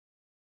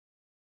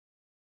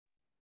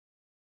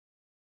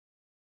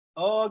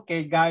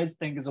Okay, guys,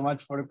 thank you so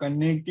much for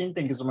connecting.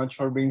 Thank you so much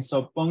for being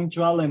so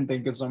punctual, and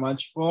thank you so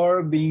much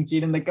for being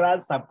here in the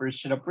class. I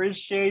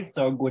appreciate.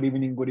 So good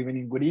evening, good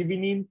evening, good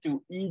evening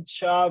to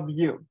each of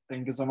you.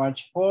 Thank you so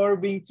much for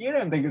being here,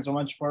 and thank you so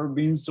much for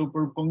being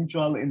super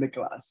punctual in the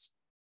class.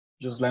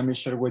 Just let me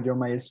share with you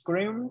my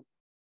screen.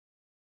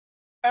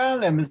 And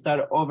let me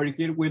start over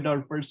here with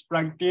our first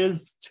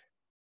practice.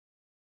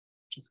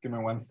 Just give me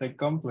 1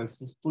 second,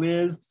 please,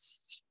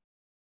 please.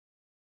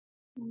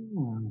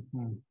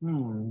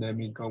 Let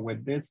me go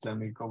with this. Let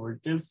me go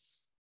with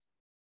this.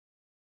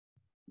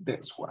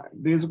 This one.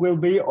 This will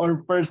be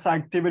our first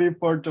activity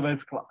for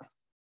today's class.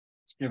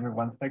 Just give me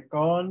 1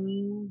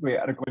 second. We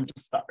are going to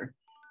start.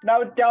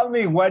 Now tell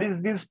me, what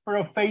is this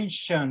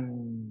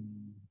profession?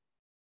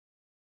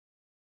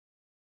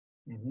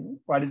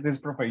 What is this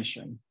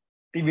profession?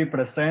 TV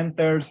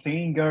presenter,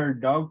 singer,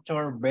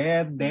 doctor,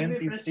 vet,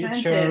 dentist,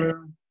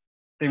 teacher.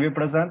 TV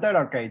presenter,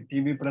 okay,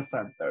 TV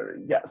presenter.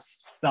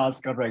 Yes, that's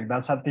correct.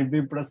 That's a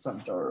TV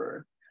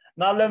presenter.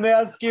 Now let me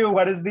ask you,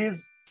 what is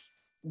this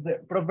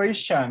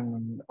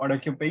profession or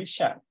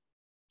occupation?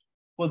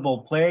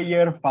 Football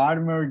player,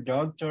 farmer,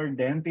 doctor,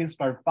 dentist,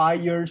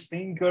 firefighter,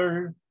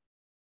 singer.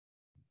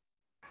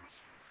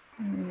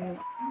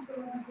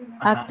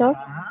 Actor.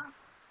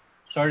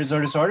 Sorry,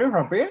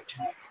 repeat.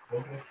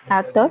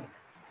 Actor.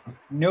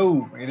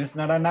 No, it is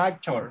not an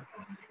actor.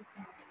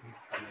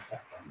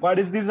 What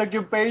is this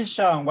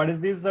occupation? What is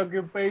this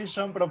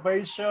occupation,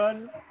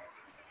 profession?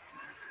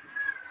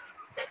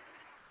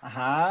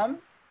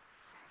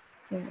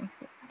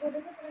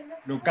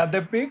 Look at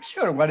the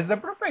picture. What is the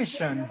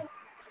profession?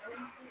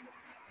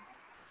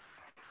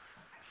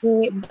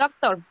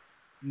 Doctor.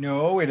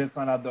 No, it is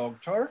not a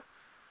doctor.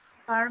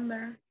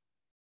 Farmer.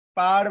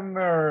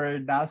 Farmer,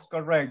 that's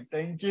correct.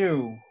 Thank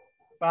you.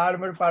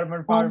 Farmer.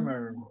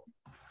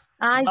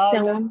 Now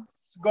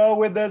let's go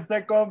with the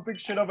second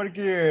picture over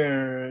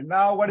here.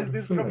 Now, what is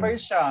this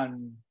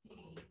profession?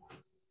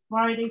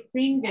 Friday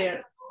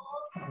finger.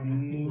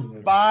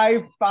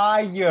 Fire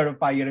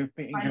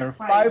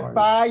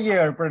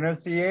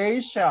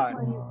pronunciation.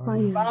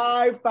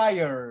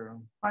 Fire.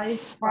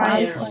 That's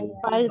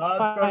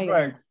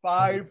correct.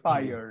 Fire.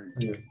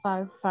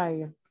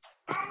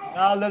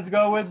 Now let's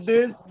go with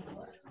this.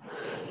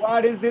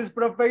 What is this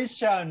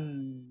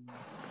profession?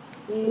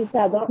 He's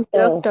a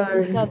doctor.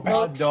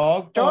 A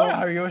doctor?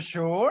 Are you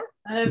sure?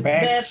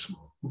 Bet.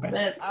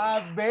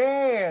 A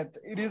vet.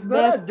 It is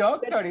not a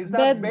doctor. It's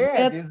a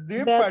vet. It's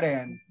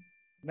different.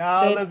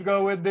 Now let's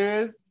go with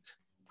this.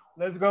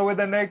 Let's go with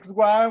the next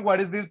one. What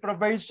is this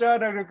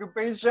profession or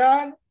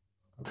occupation?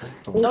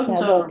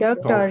 Doctor.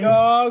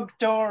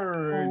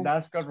 Doctor.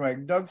 That's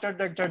correct.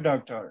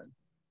 Doctor.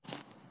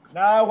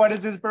 Now, what is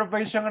this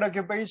profession or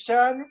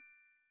occupation?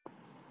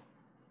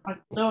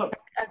 Actor.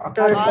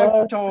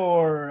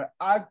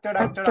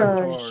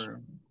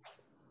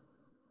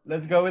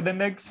 Let's go with the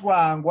next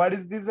one. What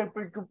is this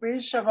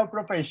occupation or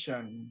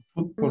profession?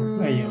 Football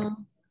player.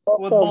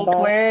 Football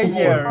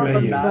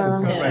player. That's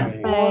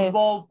correct.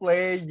 Football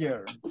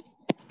player.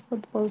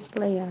 Football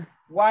player.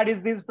 What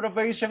is this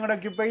profession or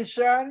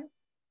occupation?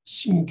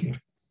 Singer.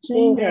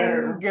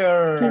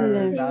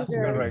 That's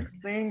correct.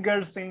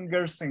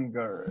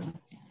 Singer.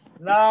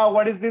 Now,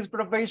 what is this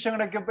profession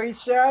or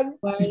occupation?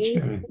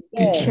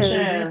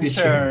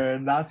 Teacher.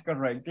 That's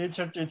correct.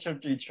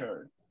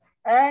 Teacher.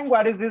 And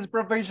what is this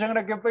profession or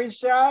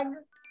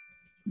occupation?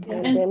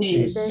 Dentist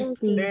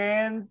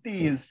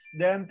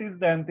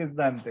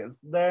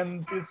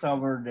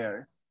over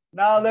there.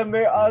 Now let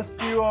me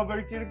ask you over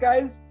here,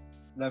 guys.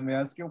 Let me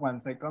ask you 1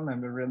 second. Let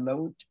me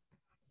reload.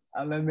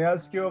 And let me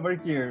ask you over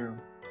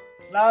here.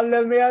 Now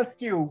let me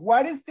ask you,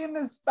 what is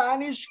in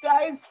Spanish,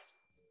 guys?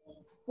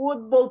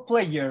 Football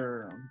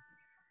player.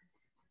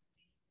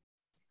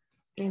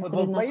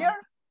 Football player?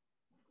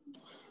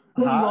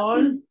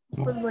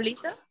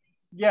 Futbolista.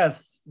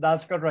 Yes,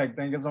 that's correct.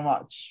 Thank you so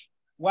much.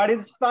 What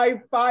is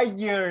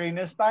firefighter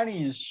in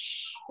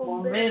Spanish?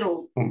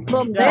 Bombero.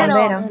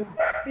 Yes.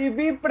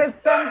 TV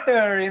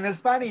presenter in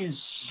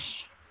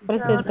Spanish.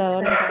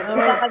 Presentador.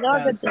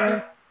 Yes.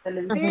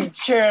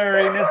 Teacher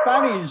in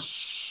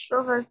Spanish.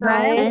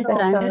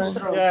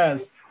 Maestro.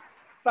 Yes.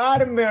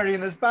 Farmer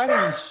in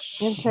Spanish.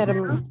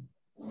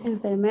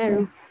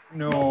 Enfermero.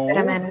 No.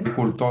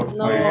 Agricultor.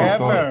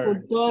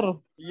 Never.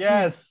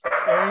 Yes.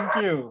 Thank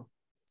you.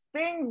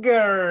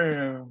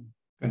 Singer.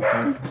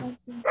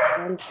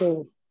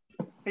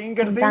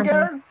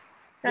 Singer.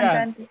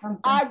 Yes.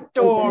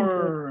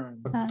 Actor.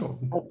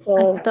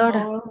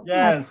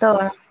 Yes.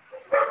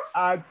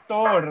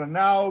 Actor.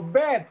 Now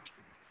vet.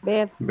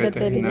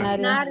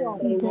 Veterinario.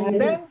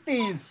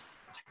 Dentist.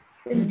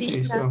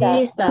 Dentista.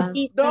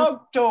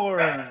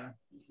 Doctor.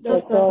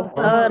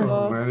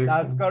 Doctor.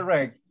 That's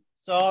correct.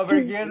 So over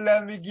here,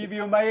 let me give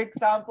you my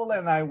example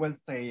and I will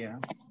say,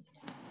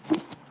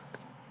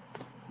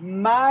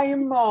 my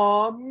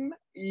mom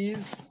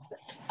is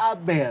a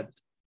vet.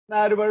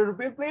 Now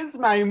repeat please,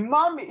 my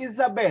mom is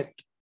a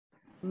vet.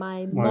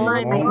 My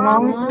My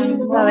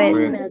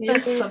mom.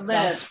 It's a verb.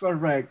 That's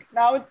correct.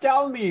 Now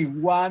tell me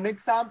one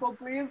example,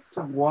 please.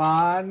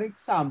 One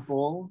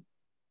example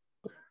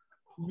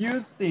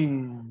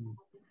using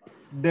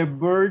the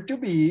verb to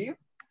be,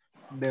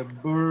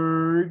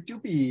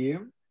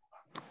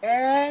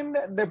 and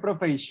the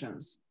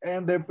professions,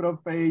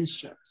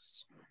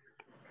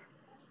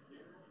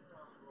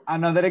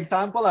 Another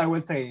example, I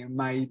would say,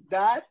 my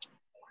dad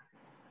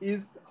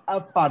is a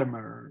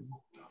farmer.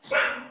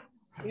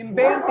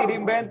 Invent it.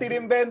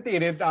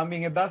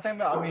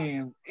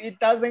 It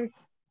doesn't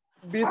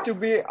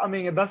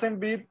it doesn't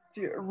be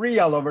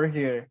real over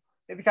here.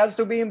 It has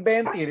to be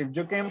invented.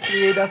 You can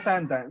create a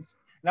sentence.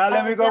 Now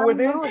let me go with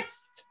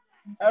this.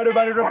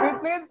 Everybody repeat,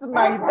 please.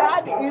 My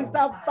dad is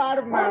a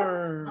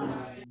farmer.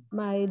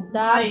 My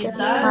dad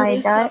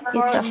is a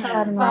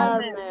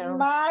farmer.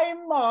 My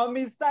mom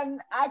is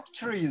an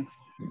actress.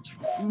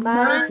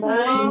 My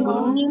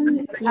mom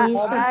is an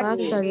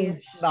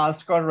actress.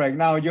 That's correct.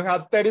 Now you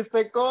have 30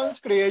 seconds.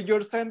 Create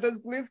your sentence,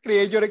 please.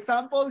 Create your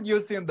example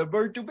using the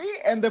verb to be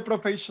and the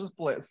professions,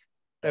 please.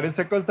 30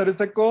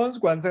 seconds.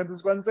 One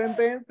sentence.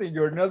 In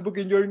your notebook,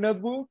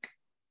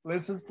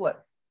 Please, please.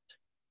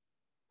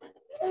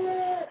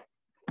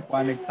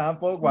 One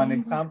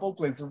example,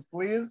 please.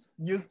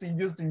 Using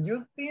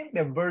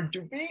the verb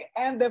to be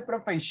and the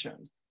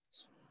professions.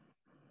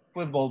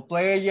 Football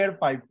player,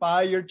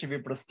 firefighter,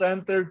 TV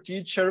presenter,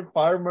 teacher,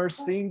 farmer,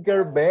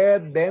 singer,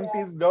 vet,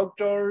 dentist,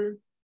 doctor.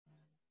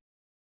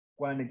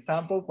 One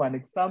example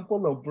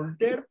over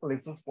there,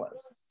 please.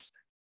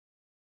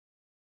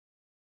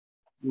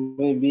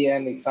 Maybe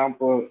an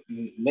example,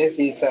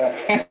 Messi is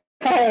a...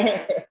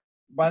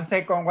 1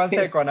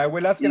 second. I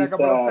will ask in a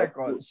couple of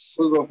seconds.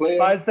 Football player.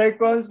 5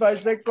 seconds.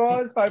 5,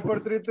 4,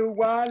 3, 2,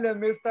 1. Let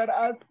me start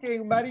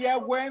asking. Maria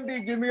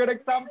Wendy, give me your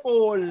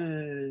example.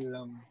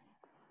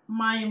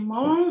 My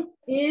mom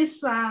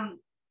is a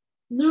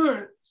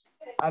nurse.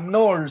 A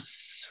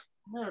nurse.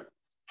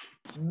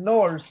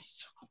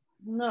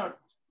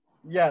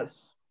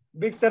 Yes.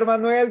 Victor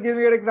Manuel, give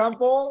me your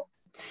example.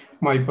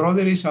 My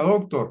brother is a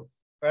doctor.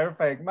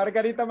 Perfect.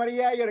 Margarita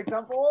Maria, your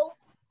example.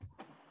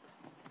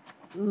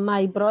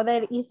 My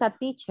brother is a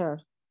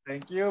teacher.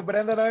 Thank you.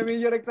 Brenda Noemi,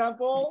 your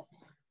example.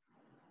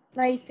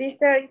 My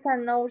sister is a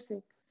nurse.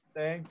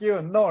 Thank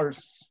you.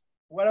 Nurse.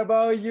 What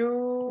about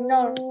you?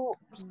 No.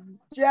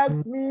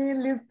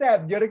 Jasmine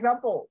Lisette, your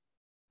example.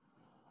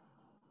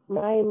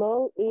 My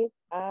mom is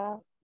a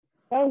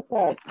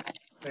dancer.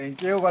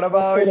 Thank you. What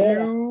about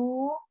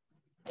you?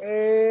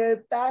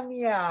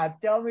 Tanya,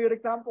 tell me your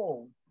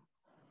example.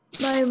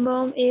 My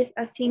mom is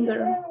a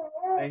singer.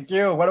 Thank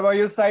you. What about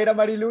you, Zaira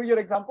Marilu, your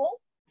example?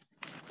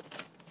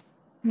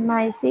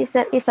 My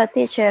sister is a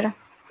teacher.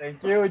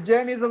 Thank you.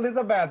 Janice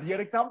Elizabeth,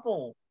 your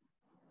example.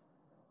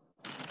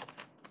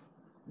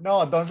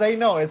 No, don't say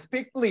no.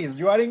 Speak, please.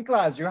 You are in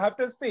class. You have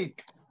to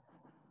speak.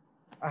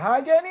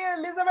 Jenny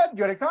Elizabeth,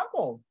 your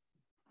example.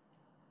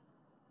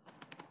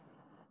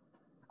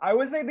 I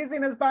will say this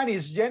in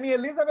Spanish. Jenny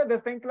Elizabeth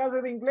está en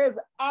clase de inglés.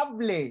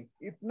 Hable.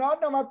 If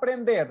not, no va a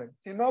aprender.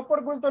 Si no,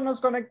 por gusto nos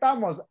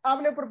conectamos.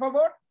 Hable, por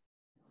favor.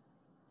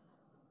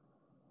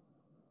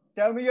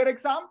 Tell me your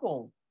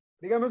example.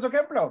 Dígame su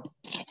ejemplo.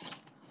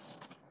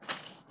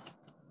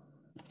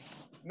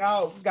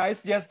 Now,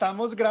 guys, ya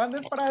estamos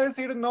grandes para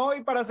decir no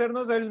y para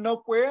hacernos el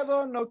no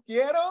puedo, no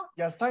quiero.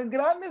 Ya están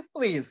grandes,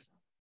 please.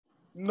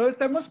 No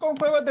estemos con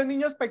juegos de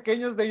niños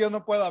pequeños de yo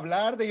no puedo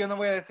hablar, de yo no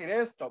voy a decir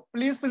esto.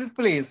 Please, please,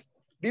 please.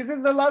 This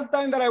is the last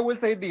time that I will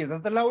say this.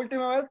 Esta es la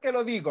última vez que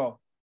lo digo.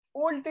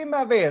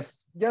 Última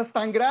vez. Ya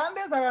están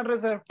grandes,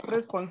 háganse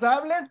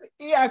responsables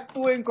y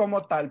actúen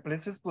como tal.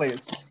 Please,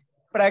 please.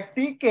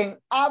 Practiquen,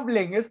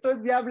 hablen. Esto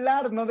es de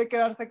hablar, no de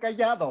quedarse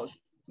callados.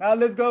 Now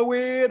let's go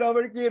with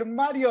over here.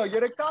 Mario,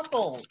 your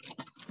example.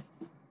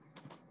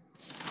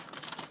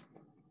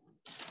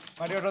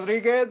 Mario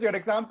Rodriguez, your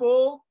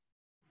example.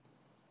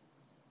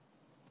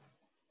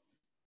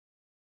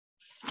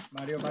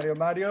 Mario.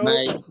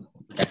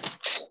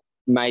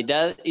 My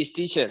dad is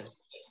teacher.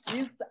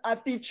 Is a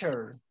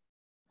teacher.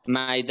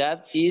 My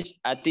dad is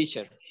a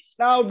teacher.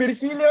 Now,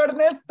 Virgilio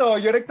Ernesto,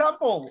 your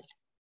example.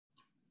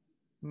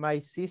 My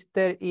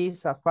sister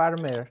is a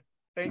farmer.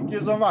 Thank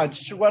you so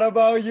much. What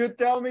about you?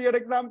 Tell me your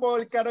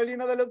example,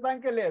 Carolina de Los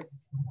Ángeles.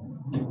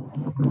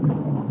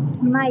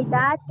 My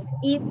dad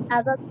is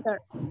a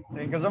doctor.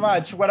 Thank you so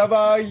much. What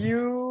about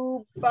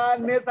you,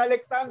 Vanessa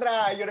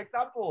Alexandra? Your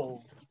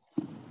example.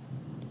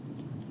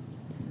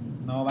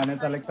 No,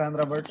 Vanessa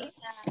Alexandra Burgess.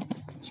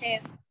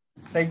 Chef.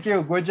 Thank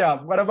you. Good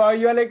job. What about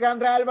you,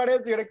 Alejandra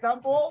Alvarez? Your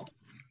example.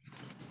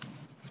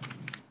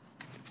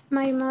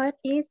 My mother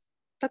is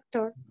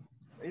doctor.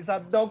 Is a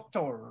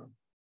doctor.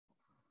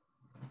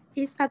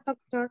 Is a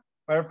doctor.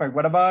 Perfect.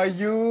 What about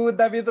you,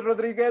 David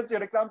Rodriguez?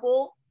 Your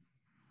example.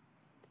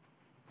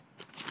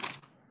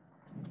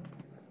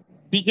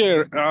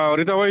 Teacher,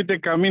 ahorita voy de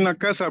camino a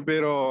casa,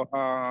 pero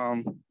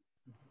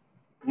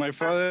my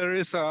father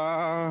is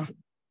a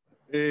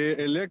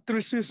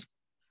electricist.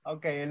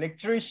 Okay,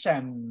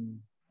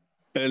 electrician.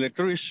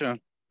 Electrician.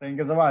 Thank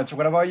you so much.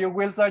 What about you,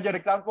 Wilson? Your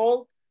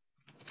example?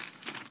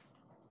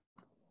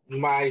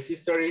 My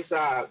sister is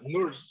a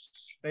nurse.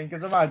 Thank you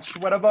so much.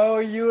 What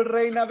about you,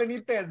 Reina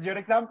Benitez? Your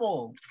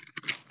example.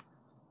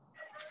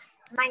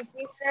 My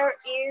sister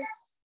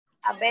is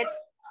a vet.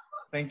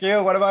 Thank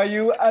you. What about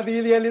you,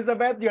 Adilia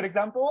Elizabeth? Your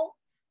example.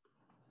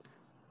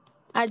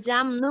 I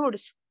am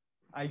nurse.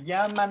 I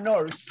am a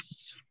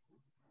nurse.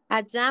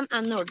 I am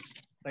a nurse.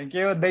 Thank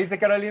you. Daisy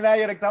Carolina,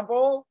 your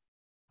example.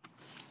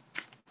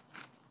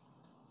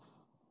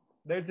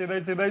 Daisy.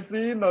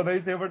 No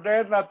Daisy over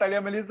there. Natalia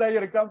Melissa,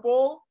 your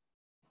example.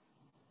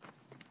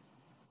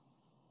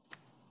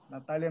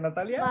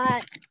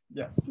 Natalia?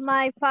 Yes.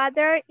 My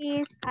father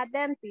is a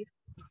dentist.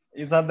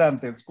 Is a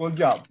dentist. Good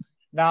job.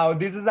 Now,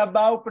 this is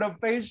about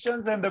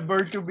professions and the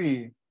verb to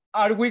be.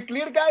 Are we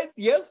clear, guys?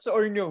 Yes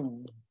or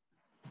no?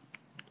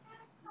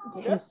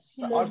 Yes.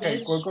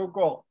 Okay,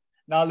 cool.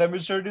 Now, let me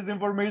share this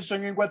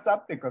information in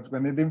WhatsApp because we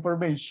need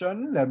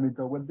information. Let me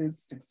go with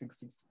this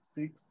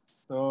 66666.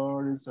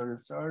 Sorry.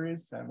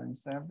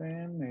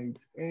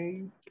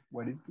 7788.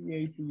 What is the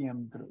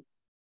ATM group?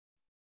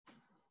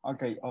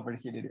 Okay, over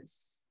here it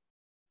is.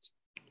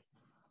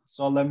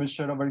 So let me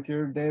share over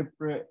here the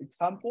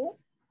example.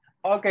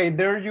 Okay,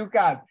 there you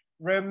got.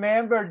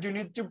 Remember, you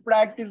need to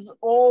practice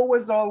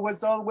always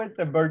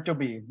the verb to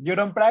be. You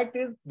don't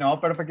practice? No,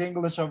 perfect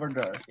English over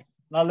there.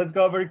 Now let's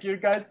go over here,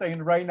 guys.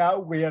 And right now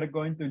we are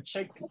going to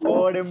check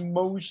our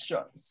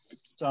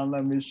emotions. So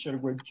let me share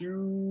with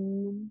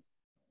you.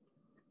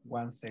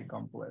 1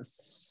 second,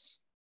 please.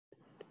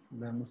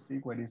 Let me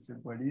see, what is it?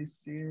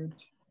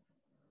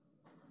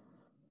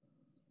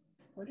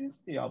 What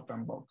is the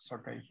open box?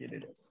 Okay, here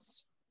it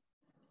is.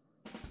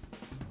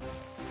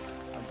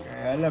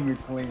 Okay, let me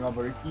clean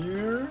over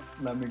here.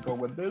 Let me go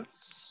with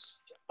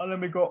this. Let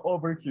me go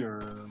over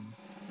here.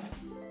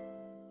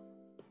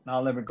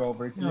 Now let me go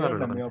over here.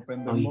 Let me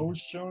open the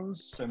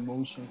emotions. Let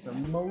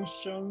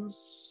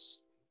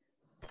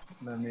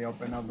me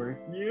open over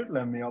here.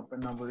 Let me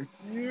open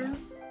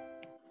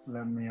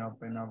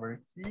over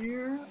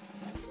here.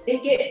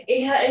 Es que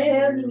es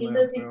el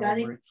rendimiento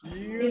fiscal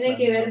tiene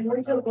que ver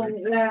mucho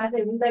con la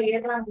Segunda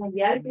Guerra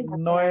Mundial.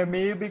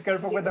 Noemi, be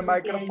careful with the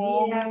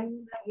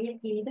microphone.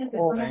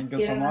 Thank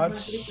you so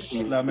much.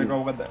 Let me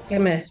go with this.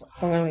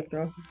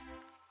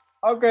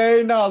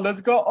 Okay, now let's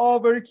go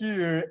over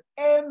here.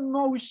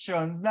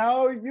 Emotions.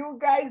 Now you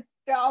guys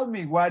tell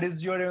me what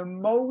is your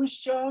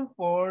emotion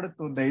for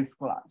today's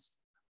class.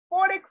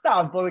 For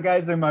example,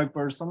 guys, in my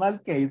personal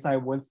case, I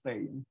was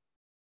saying,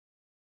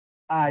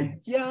 I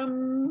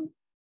am,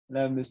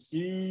 let me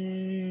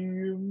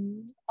see.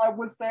 I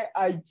would say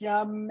I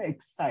am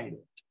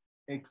excited.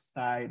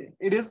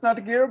 It is not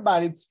here,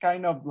 but it's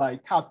kind of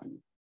like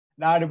happy.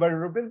 Now, everybody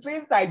repeat,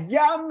 please. I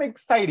am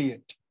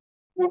excited.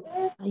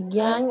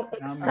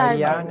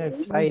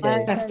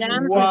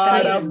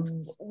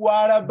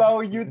 What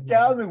about you?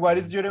 Tell me, what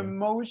is your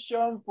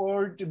emotion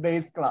for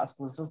today's class?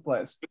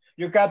 Please.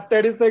 You got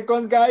 30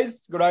 seconds,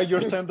 guys. Write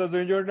your sentence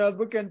in your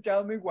notebook and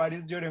tell me what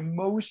is your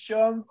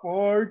emotion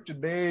for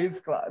today's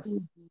class.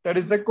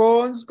 30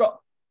 seconds, go.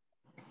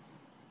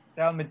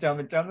 Tell me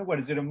what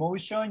is your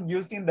emotion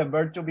using the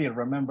verb to be.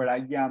 Remember,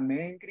 I am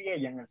angry, I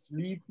am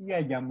sleepy,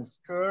 I am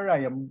scared, I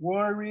am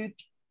worried.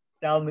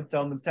 Tell me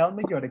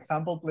your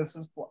example,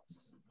 please.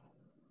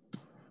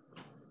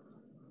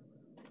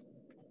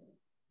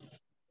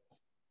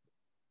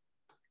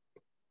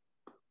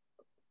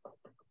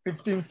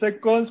 15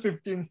 seconds.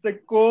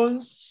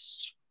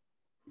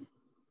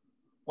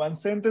 One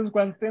sentence.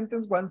 10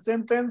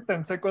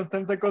 seconds.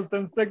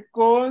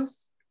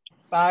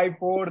 5,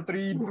 4,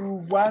 3, 2,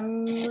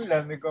 1.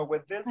 Let me go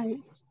with this.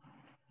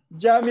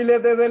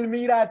 Jamile de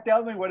Delmira,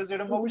 tell me, what is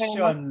your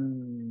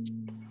emotion?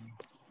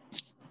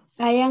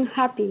 I am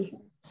happy.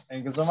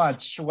 Thank you so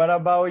much. What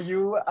about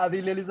you,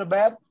 Adil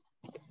Elizabeth?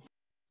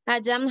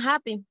 I am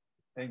happy.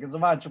 Thank you so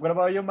much. What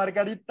about you,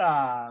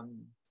 Margarita?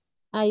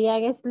 I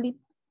am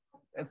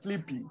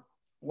Sleepy.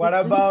 What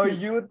about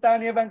you,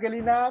 Tania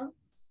Evangelina?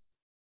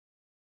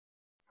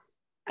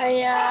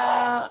 I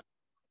am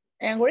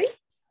angry.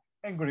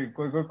 Angry,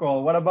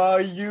 cool. What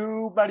about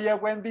you, Maria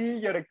Wendy,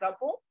 your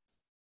example?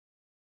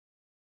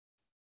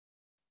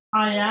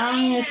 I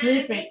am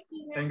sleeping.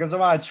 Thank you so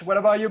much. What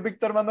about you,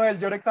 Victor Manuel,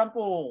 your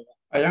example?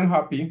 I am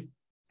happy.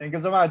 Thank you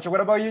so much. What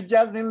about you,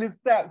 Jasmine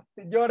Lisette,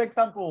 your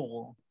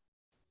example?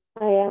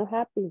 I am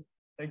happy.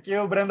 Thank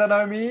you, Brenda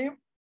Noemi.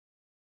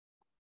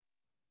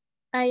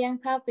 I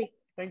am happy.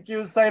 Thank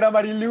you, Zaira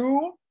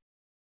Marilu.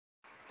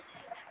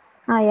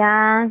 I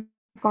am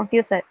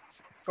confused.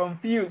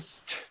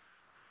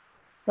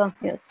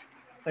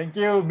 Thank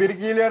you,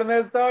 Virgilio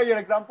Ernesto, your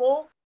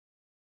example?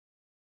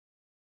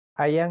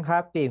 I am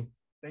happy.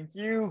 Thank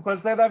you,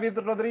 Jose David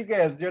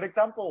Rodriguez, your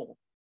example?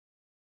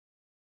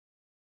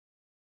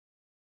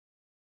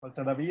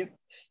 Jose David.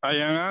 I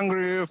am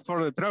angry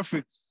for the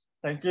traffic.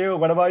 Thank you.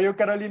 What about you,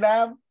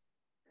 Carolina?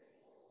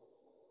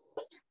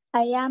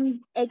 I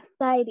am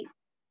excited.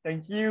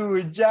 Thank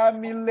you,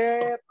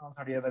 Jamile. Oh,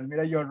 sorry,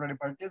 Adelmira, you already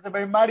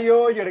participated.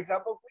 Mario, your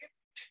example, please.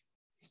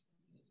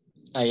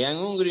 I am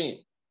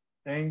hungry.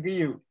 Thank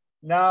you.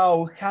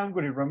 Now,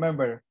 hungry,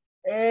 remember,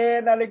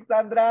 And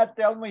Alexandra,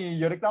 tell me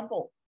your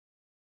example.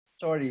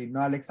 Sorry,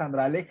 no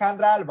Alexandra,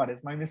 Alejandra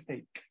Alvarez, my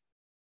mistake.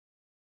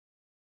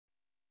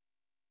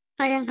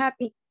 I am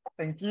happy.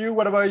 Thank you.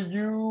 What about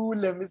you?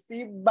 Let me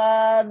see.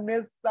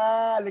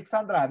 Vanessa,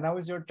 Alexandra, now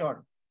is your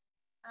turn.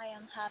 I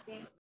am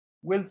happy.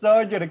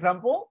 Wilson, your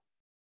example?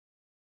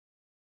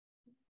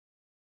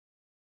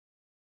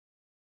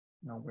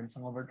 No,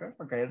 Wilson over there.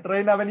 Okay.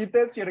 Reina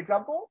Benitez, your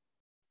example?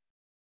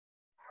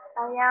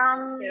 I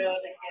am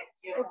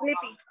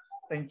sleepy.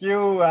 Thank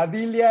you.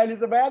 Adilia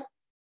Elizabeth?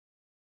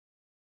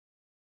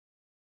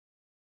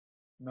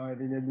 No,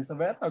 Adilia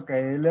Elizabeth.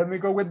 Okay, let me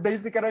go with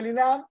Daisy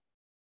Carolina.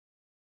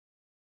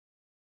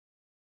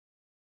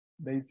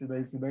 Daisy,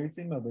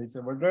 no Daisy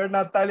over there.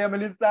 Natalia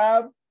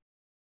Melissa.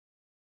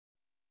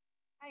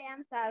 I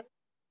am sad.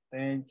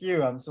 Thank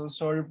you. I'm so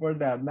sorry for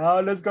that. Now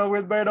let's go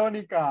with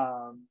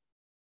Veronica.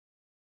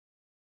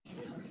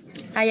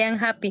 I am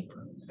happy.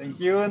 Thank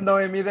you.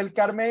 Noemi del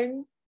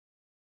Carmen.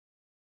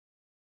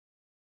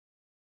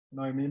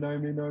 Noemi.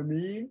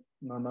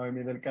 No,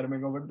 Noemi del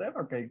Carmen over there.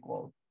 Okay,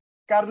 cool.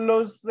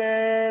 Carlos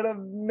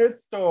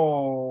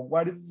Ernesto,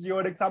 what is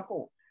your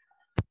example?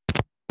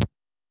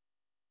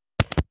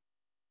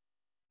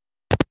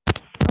 No,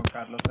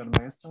 Carlos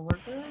Ernesto over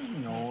there.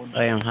 No.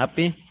 I am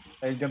happy.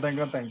 Thank you.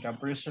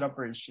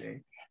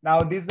 Appreciate.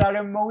 Now, these are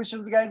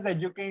emotions, guys, that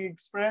you can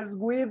express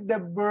with the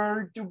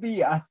verb to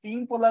be, as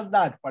simple as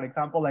that. For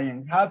example, I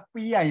am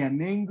happy, I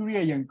am angry,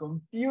 I am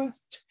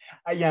confused,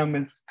 I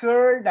am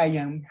scared, I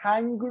am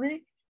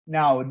hungry.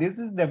 Now, this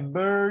is the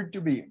verb to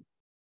be.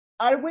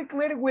 Are we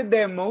clear with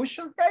the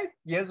emotions, guys?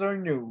 Yes or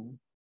no?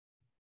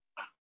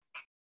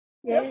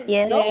 Yes.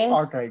 Yes. No?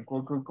 Okay,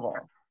 cool.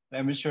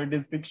 Let me share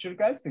this picture,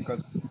 guys,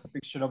 because the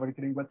picture over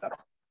here in WhatsApp.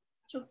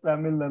 Just let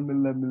me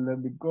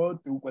go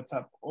to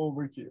WhatsApp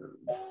over here.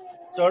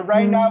 So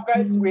right now,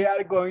 guys, we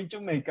are going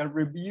to make a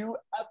review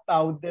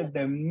about the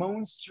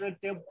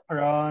demonstrative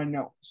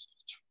pronouns.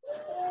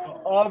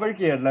 So over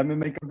here, let me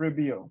make a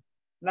review.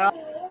 Now,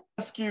 I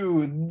ask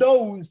you,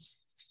 those,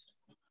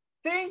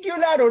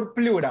 singular or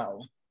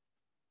plural?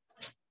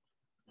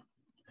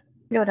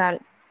 Plural.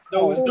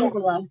 Those,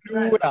 plural.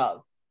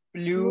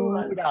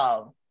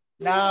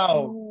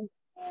 Now,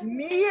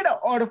 near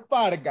or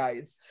far,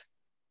 guys?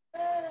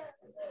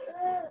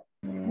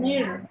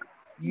 Near.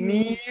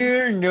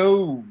 Near,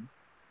 no.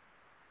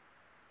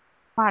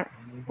 Far.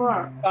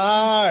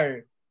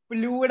 Far.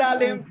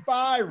 Plural and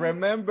far.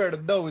 Remember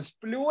those.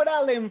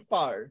 Plural and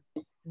far.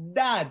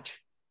 That.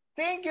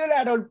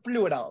 Singular or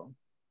plural?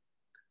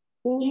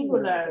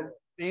 Singular.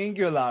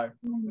 Singular.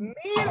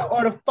 Near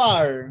or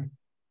far?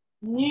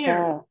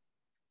 Near.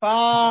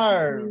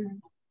 Far.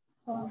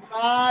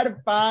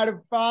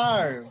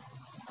 Far.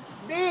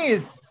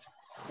 This.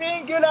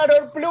 Singular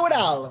or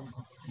plural?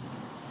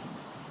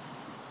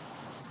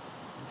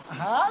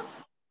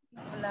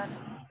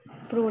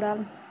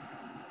 Plural.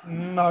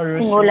 No,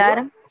 you're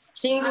Singular. sure?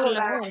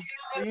 Singular.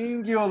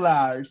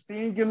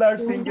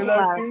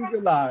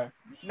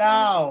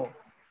 Now,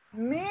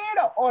 near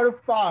or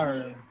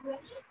far?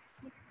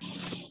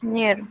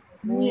 Near.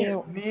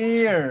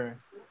 Near.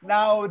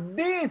 Now,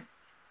 this,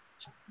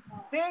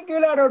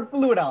 singular or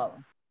plural?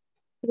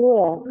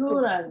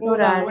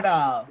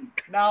 Plural.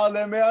 Now,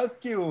 let me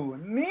ask you,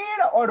 near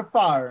or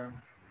far?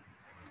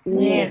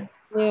 Near.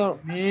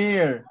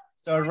 Near.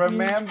 So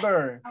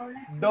remember,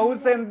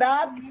 those and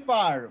that,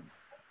 far.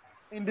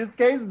 In this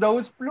case,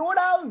 those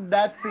plural,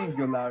 that's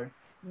singular.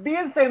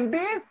 This and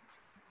this,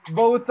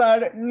 both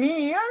are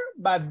near,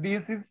 but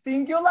this is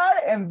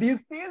singular and this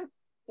is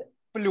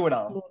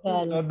plural.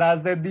 So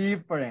that's the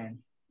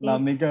difference.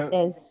 Let me go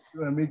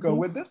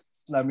with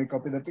this. Let me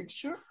copy the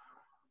picture.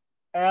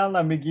 And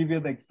let me give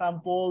you the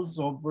examples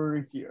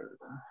over here.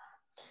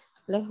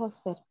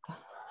 Lejos, cerca.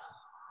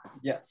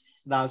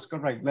 Yes, that's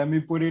correct. Let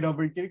me put it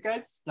over here,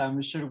 guys. Let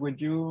me share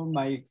with you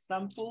my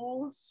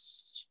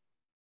examples.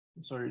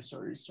 Sorry.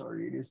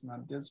 It is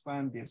not this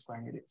one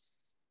it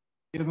is.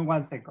 Give me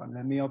 1 second.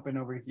 Let me open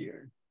over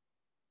here.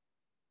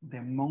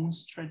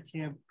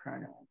 Demonstrative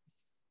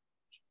pronouns.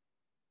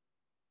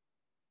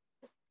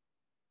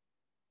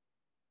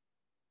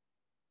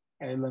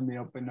 Okay, let me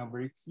open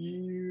over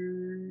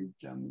here.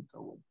 Let me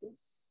go with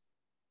this.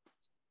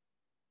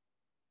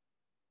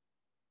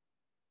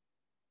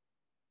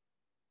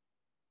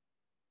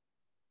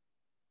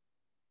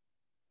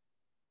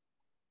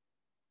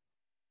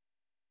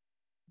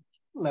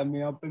 Let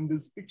me open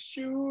this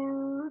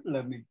picture.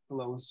 Let me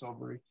close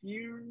over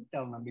here.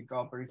 Then let me go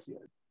over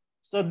here.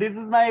 So this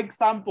is my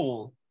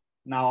example.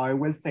 Now I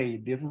will say,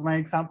 this is my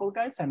example,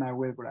 guys, and I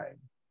will write.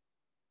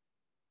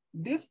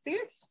 This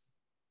is,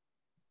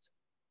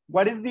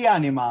 what is the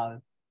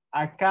animal?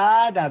 A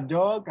cat, a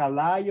dog, a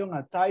lion,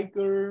 a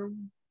tiger.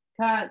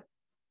 Cat.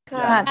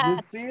 Yeah,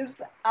 this is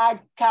a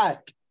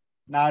cat.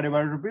 Now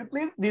everybody repeat,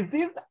 please. This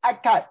is a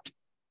cat.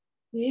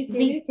 This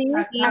is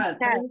a cat.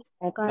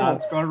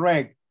 That's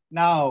correct.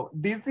 Now,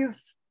 this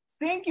is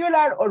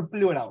singular or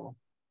plural?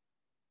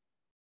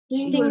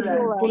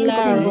 Singular.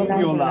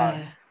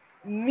 Singular.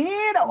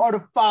 Near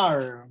or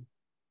far?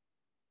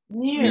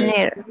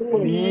 Near.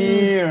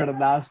 Near,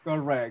 that's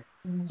correct.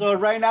 So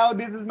right now,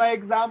 this is my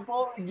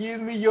example.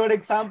 Give me your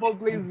example,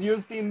 please,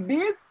 using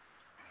this,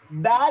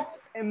 that,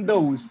 and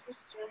those.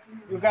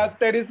 You have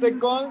 30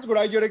 seconds.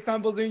 Write your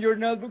examples in your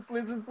notebook,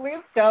 please, please.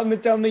 Tell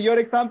me your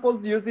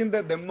examples using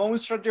the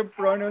demonstrative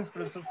pronouns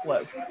present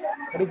plus.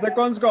 30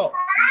 seconds, go.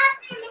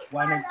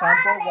 One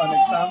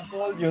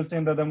example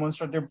using the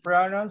demonstrative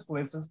pronouns,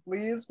 places,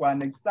 please.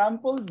 One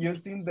example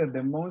using the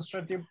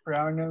demonstrative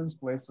pronouns,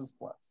 places,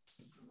 plus.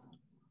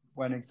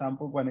 One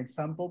example,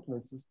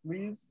 places,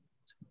 please.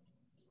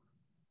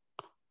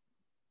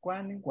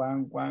 One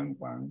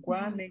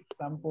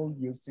example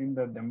using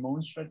the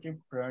demonstrative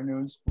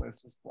pronouns,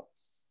 places,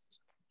 plus.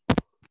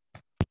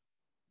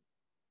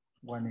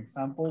 One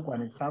example,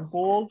 10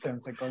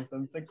 seconds,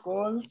 10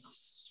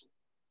 seconds.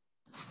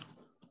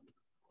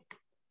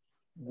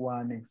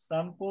 One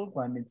example,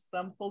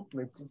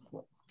 places,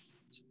 plus.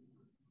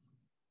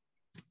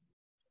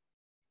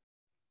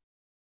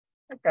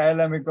 Okay,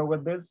 let me go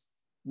with this.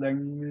 Let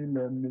me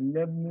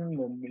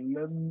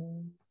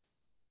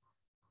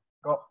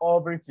go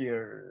over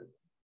here.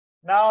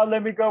 Now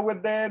let me go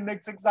with the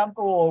next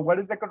example. What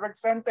is the correct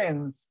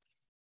sentence?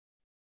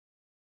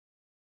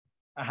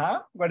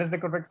 What is the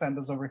correct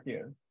sentence over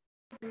here?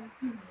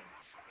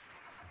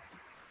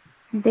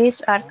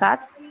 These are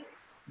cats.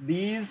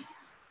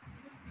 These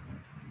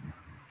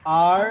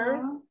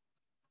are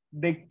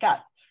the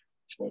cats.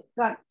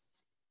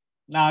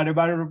 Now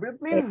everybody repeat,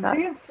 please.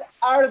 These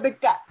are the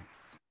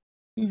cats.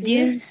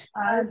 These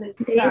are the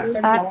cats.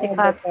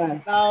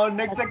 Now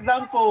next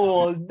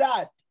example,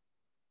 that.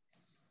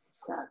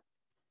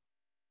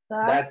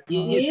 That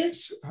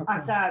is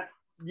a cat.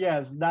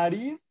 Yes, that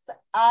is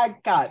a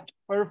cat.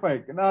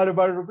 Perfect. Now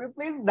everybody repeat,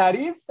 please. That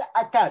is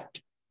a cat.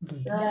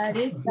 That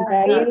is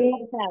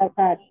a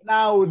cat.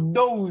 Now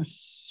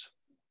those.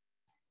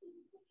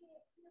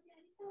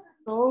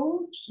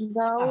 Those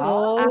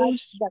Are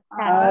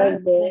are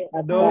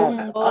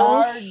Those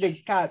are the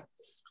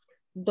cats.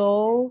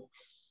 Those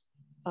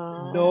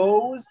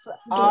Those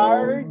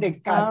are the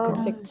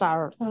cats.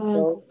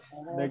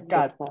 The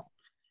cat.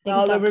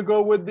 Now let me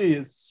go with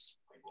this.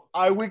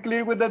 Are we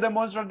clear with the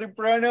demonstrative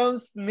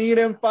pronouns,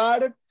 near and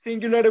far,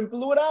 singular and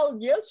plural?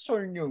 Yes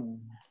or no?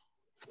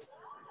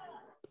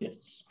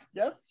 Yes.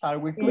 Yes, are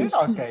we clear?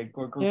 Okay,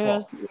 cool.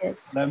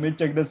 Yes. Let me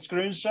take the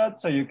screenshot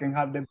so you can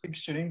have the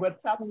picture in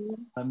WhatsApp.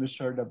 Let me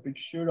share the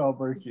picture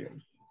over here.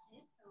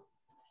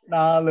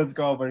 Now let's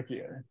go over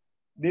here.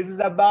 This is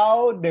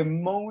about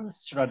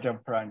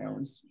demonstrative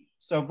pronouns.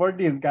 So for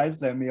this,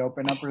 guys, let me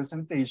open a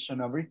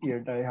presentation over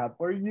here that I have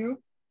for you.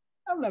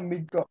 And let me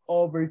go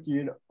over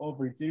here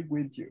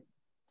with you.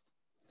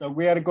 So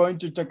we are going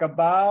to talk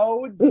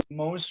about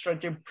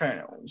demonstrative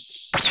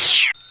pronouns.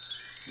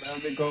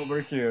 Let me go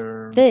over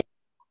here.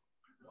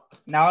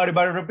 Now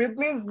everybody repeat,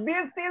 please.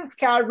 This is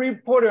Harry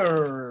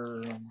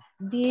Potter.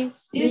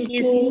 This is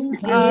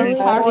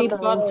Harry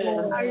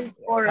Potter.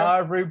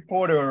 Harry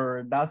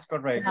Potter, that's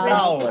correct.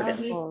 Now,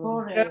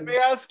 let me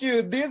ask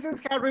you, this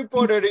is Harry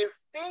Potter,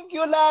 is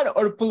singular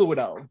or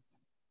plural?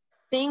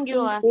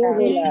 Singular.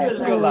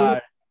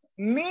 Singular.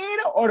 Near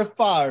or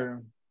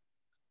far?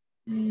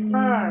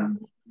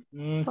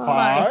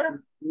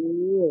 Far?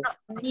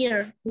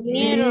 Near.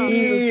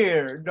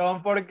 Near.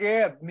 Don't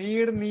forget,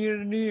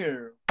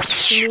 near.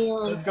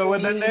 Let's go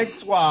with the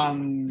next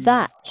one.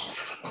 That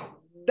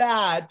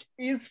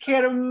is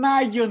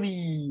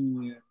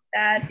Hermione.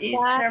 That is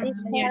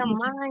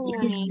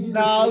Hermione.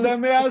 Now let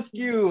me ask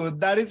you,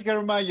 that is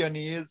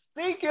Hermione, is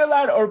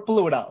singular or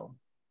plural?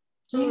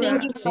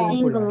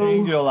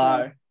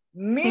 Singular.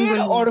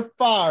 Near or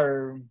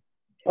far?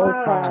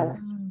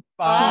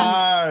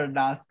 Far,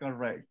 that's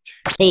correct.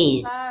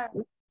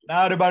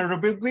 Now everybody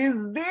repeat, please.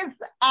 These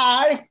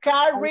are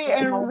Carrie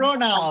and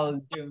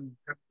Ronald.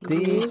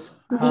 These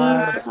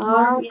are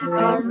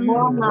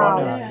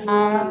Ronald.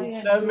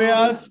 Let me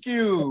ask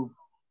you,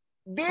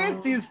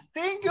 this is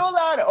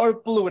singular or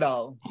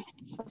plural?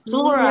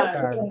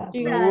 Plural.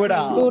 Near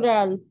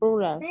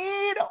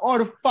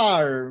or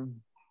far?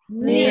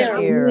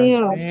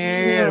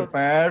 Near.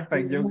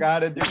 Perfect. You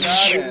got it.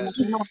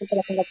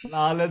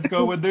 Now let's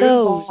go with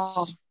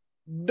this.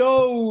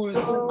 Those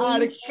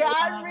are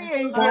Carrie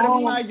and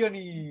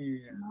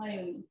Hermione.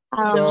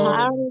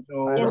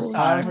 Those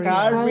are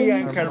Carrie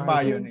and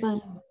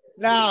Hermione.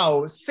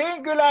 Now,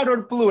 singular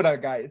or plural,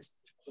 guys?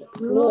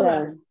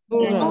 Plural.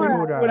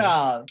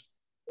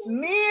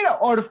 Near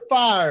or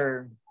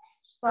far?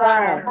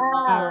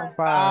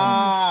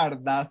 Far.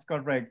 That's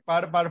correct.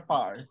 Far.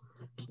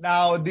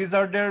 Now, these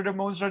are the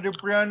demonstrative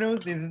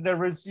pronouns. This is the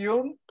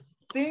resume.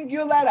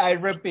 Singular, I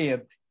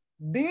repeat.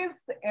 This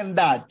and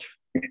that.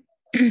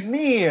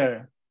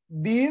 Near.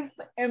 This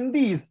and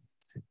this.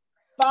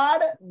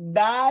 Far,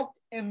 that,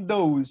 and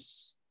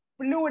those.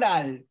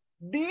 Plural.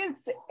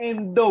 This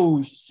and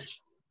those.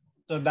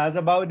 So that's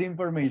about the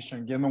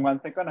information. Give me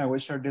 1 second. I will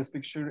share this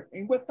picture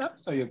in WhatsApp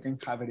so you can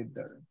have it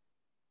there.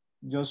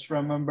 Just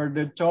remember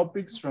the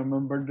topics.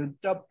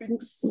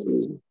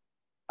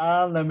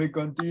 And let me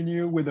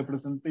continue with the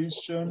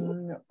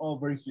presentation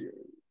over here.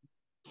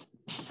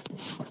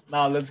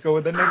 Now let's go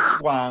with the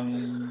next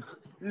one.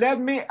 Let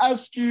me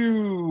ask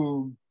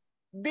you.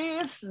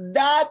 This,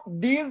 that,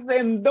 this,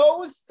 and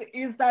those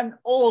is an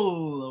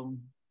all.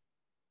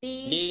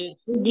 This.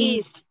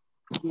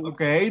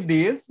 Okay,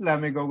 this.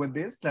 Let me go with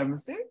this. Let me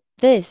see.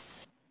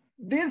 This.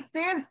 This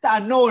is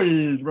an all.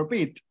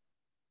 Repeat.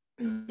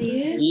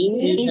 This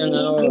is an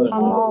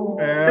all.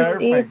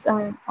 Perfect.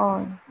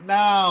 On.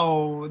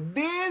 Now,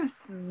 this,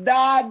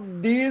 that,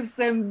 this,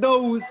 and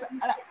those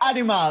are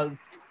animals.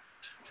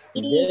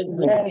 This.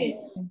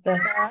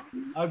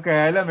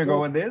 Okay, let me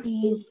go with this.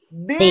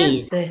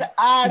 These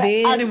are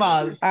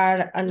animals.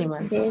 Are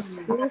animals. This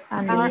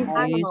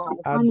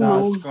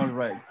That's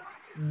correct.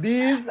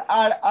 These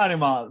are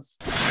animals.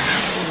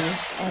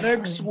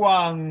 Next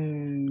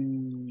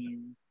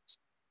one.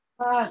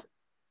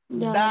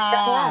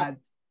 That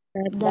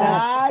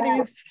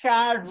is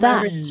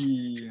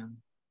Harry.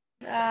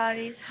 That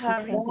is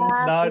Harry.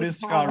 That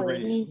is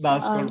Harry.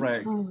 That's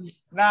correct.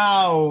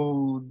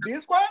 Now,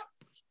 this one?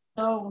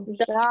 Those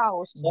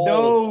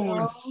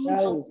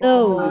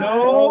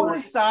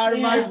are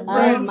my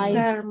friends.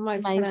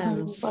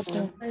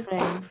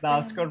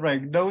 That's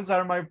correct. Those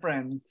are my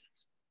friends.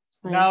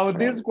 Now,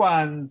 these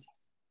ones.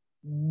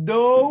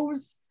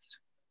 Those,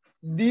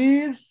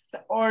 this,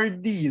 or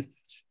this?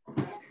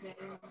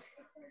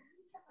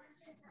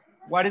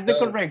 What is the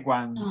correct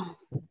one?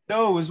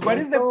 Those. What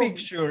is the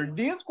picture?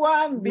 This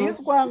one,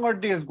 or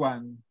this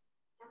one?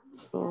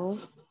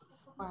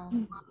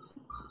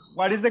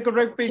 What is the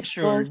correct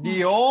picture?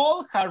 The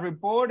owl, Harry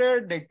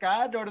Potter, the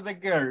cat, or the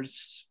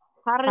girls?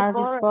 Harry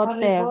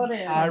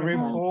Potter. Harry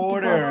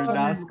Potter.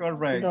 That's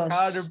correct.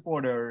 Harry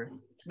Potter.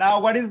 Now,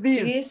 what is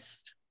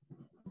this?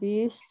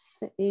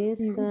 This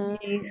is a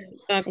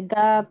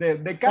gat.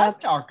 The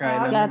cat? Okay,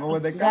 let me go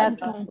with the cat.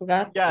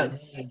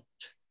 Yes.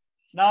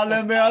 Now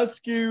let me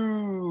ask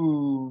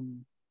you.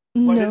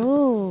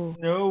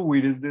 No,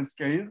 it is this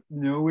case.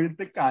 No, it is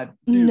the cat.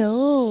 This.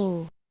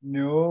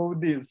 No,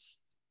 this.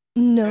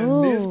 And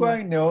this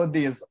one, no,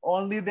 this.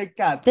 Only the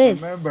cat.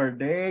 This. Remember,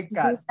 the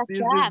cat. This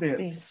is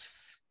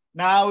this.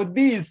 Now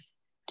this.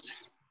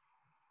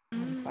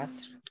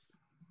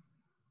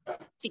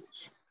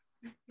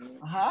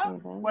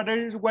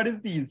 What is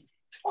this?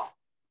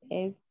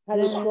 It's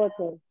Harry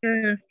Potter.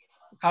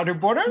 Harry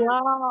Potter?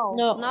 No.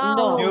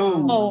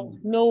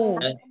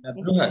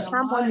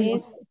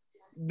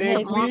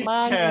 The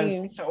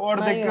witches or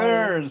the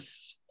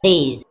girls.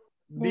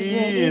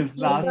 These,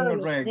 that's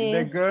correct.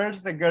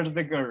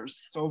 The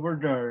girls over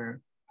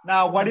there.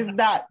 Now, what is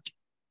that?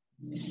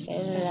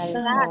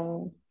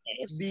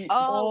 The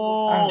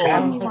all.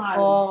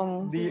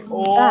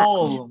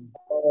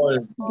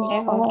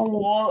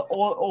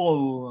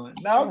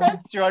 Now,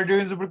 guys, you are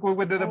doing super cool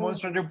with the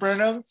demonstrative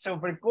pronouns.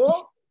 Super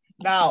cool.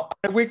 Now,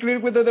 are we clear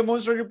with the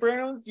demonstrative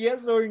pronouns?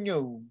 Yes or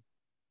no?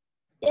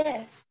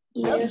 Yes.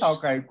 Yes.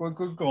 Okay,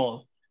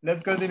 cool.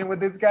 Let's continue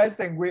with this, guys,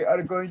 and we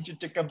are going to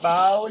talk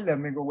about, let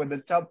me go with the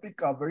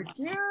topic over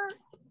here.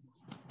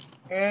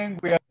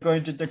 And we are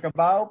going to talk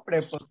about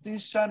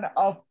preposition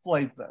of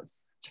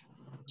places.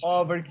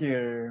 Over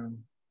here.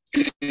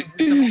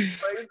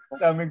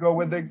 Let me go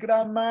with the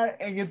grammar,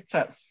 and it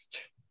says,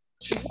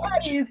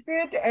 what is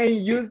it and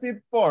use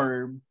it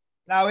for?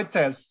 Now it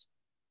says,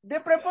 the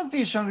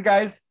prepositions,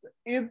 guys,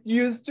 it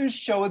used to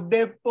show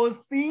the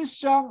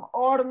position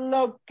or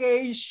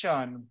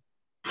location.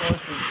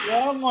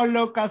 Posición o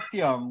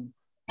locación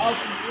of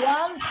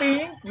one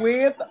thing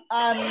with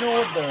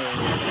another.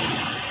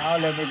 Now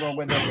let me go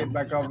with the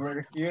feedback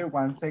over here.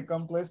 1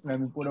 second, please. Let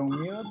me put on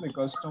mute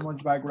because too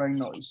much background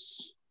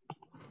noise.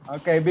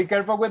 Okay, be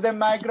careful with the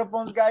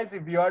microphones, guys.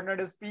 If you are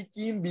not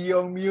speaking, be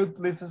on mute,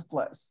 please.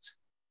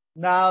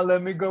 Now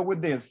let me go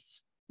with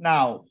this.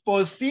 Now,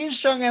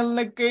 position and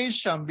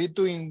location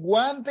between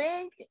one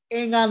thing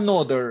and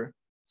another.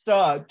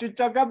 So to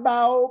talk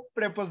about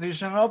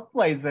preposition of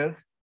places,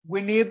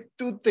 we need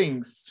two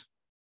things.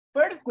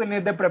 First, we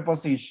need the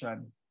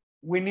preposition.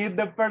 We need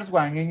the first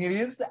one, and it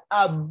is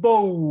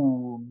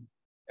above.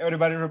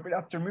 Everybody repeat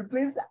after me,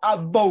 please.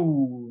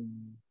 Above.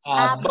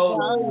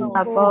 Above.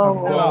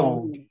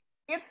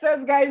 It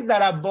says, guys,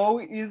 that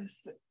above is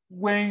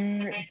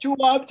when two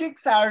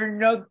objects are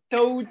not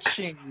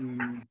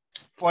touching.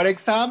 For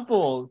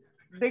example,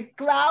 the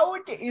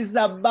cloud is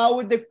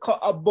above the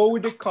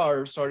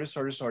car. Sorry.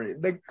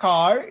 The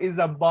car is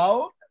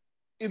above,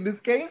 in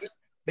this case,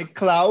 the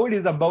cloud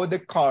is above the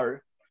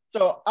car.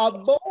 So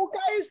above,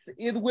 guys,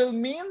 it will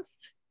mean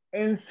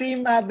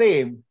encima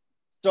de.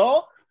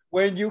 So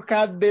when you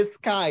have the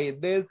sky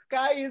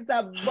is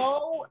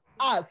above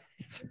us.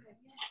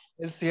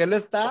 El cielo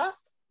está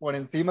por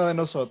encima de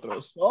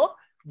nosotros. So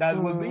that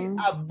will be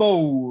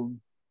above,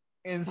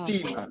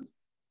 encima,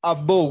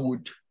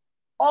 above.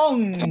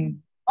 On,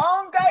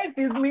 guys,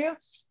 it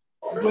means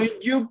when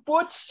you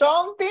put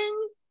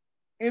something,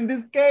 in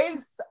this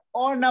case,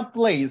 on a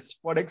place.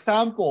 For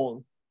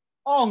example,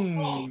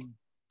 on.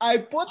 I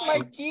put my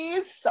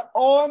keys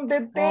on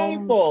the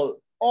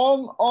table.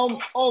 On.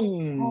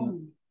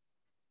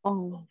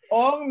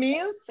 On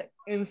means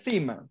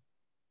encima.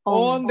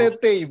 On the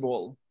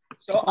table.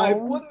 So I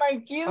put my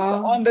keys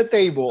on the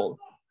table.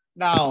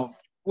 Now,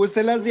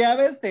 puse las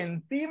llaves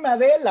encima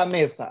de la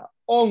mesa.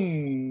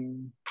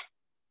 On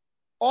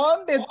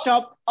the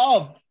top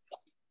of.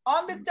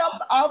 On the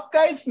top of,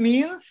 guys,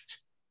 means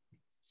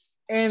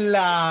en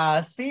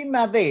la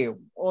cima de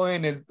o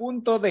en el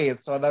punto de.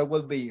 So that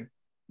will be.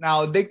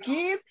 Now, the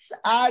keys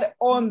are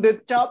on the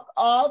top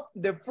of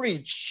the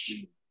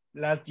fridge.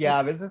 Las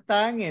llaves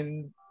están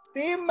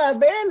encima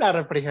de la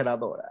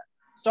refrigeradora.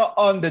 So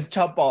on the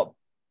top of.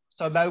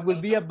 So that will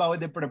be about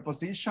the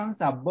prepositions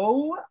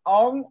above,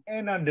 on,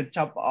 and on the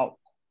top of.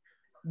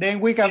 Then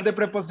we have the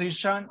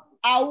preposition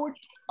out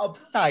of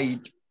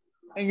sight.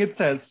 And it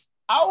says,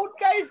 out,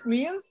 guys,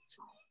 means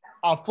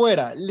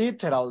afuera,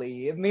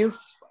 literally. It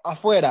means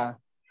afuera.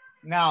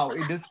 Now,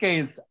 in this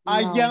case,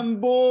 I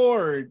am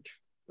bored.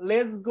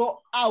 Let's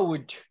go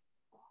out.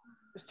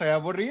 ¿Estoy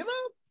aburrido?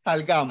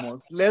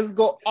 Salgamos. Let's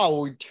go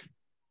out.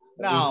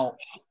 Now,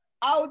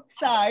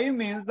 outside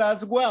means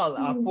as well,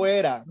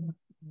 afuera.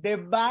 The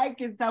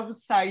bike is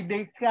outside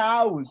the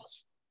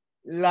house.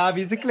 La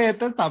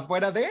bicicleta está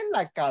fuera de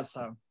la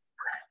casa.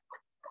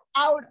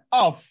 Out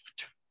of.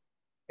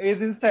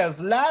 It says,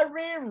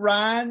 Larry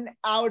ran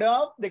out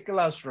of the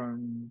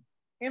classroom.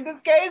 In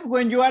this case,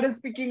 when you are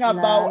speaking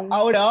about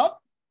out of,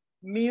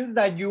 means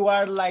that you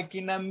are like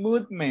in a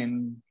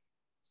movement.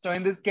 So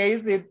in this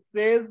case, it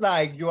says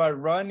like you are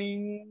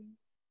running,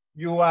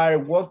 you are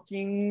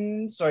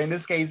walking. So in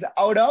this case,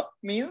 out of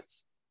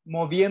means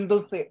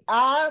moviéndose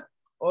a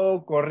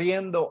o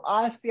corriendo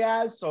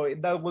hacia. So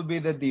that will be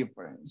the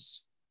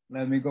difference.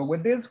 Let me go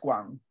with this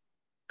one.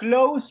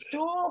 Close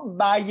to,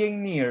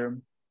 buying near.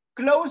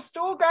 Close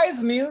to,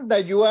 guys, means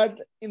that you are,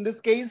 in this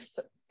case,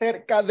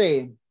 cerca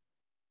de.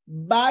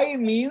 By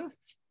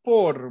means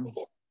por.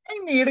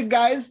 And near,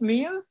 guys,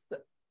 means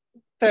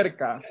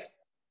cerca.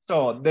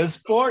 So the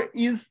sport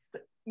is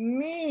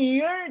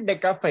near the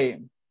cafe.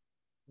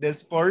 The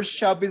sport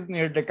shop is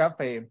near the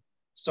cafe.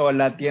 So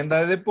la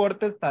tienda de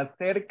deporte está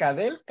cerca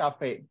del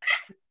café.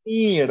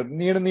 Near,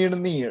 near, near,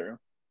 near.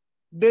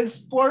 The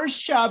sport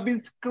shop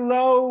is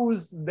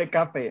close the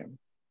cafe.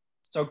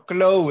 So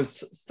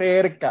close,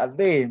 cerca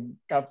de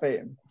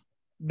café.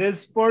 The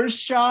sport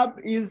shop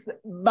is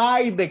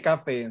by the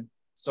cafe.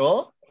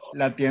 So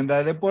la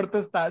tienda de deporte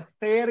está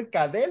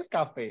cerca del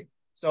café.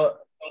 So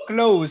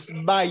close,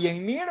 by,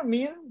 and near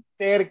mean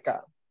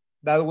cerca.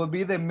 That will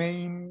be the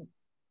main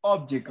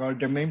object or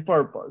the main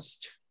purpose.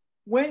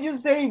 When you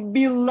say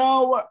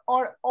below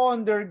or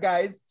under,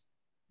 guys,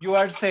 you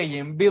are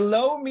saying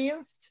below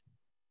means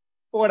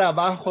por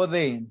abajo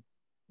de.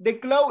 The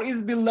clock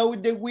is below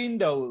the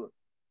window.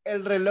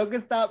 El reloj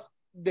está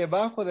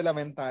debajo de la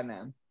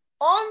ventana.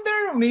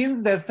 Under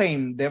means the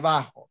same,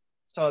 debajo.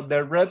 So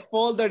the red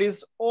folder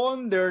is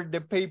under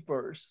the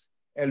papers.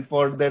 El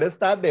folder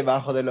está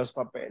debajo de los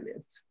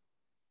papeles.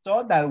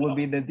 So that will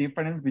be the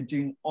difference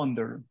between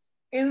under.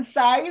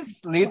 Inside,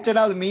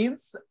 literal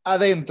means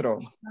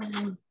adentro.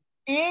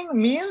 In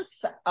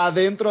means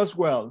adentro as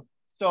well.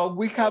 So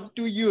we have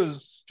to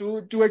use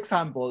two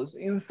examples.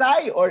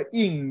 Inside or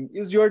in.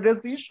 Is your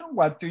decision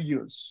what to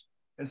use.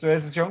 Es tu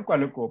decisión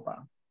cuál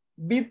ocupa.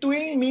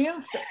 Between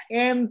means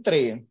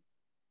entre.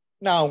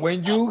 Now,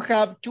 when you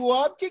have two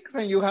objects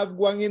and you have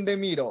one in the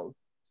middle.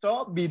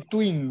 So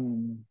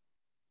between.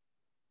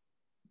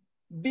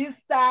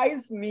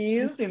 Besides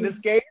means, in this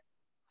case,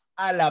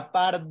 a la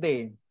par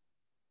de.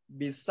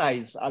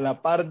 Besides, a la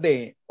par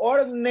de.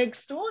 Or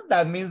next to,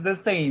 that means the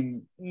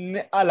same.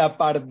 A la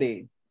par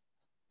de.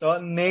 So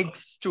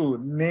next to,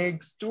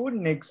 next to,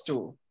 next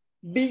to.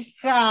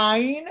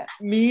 Behind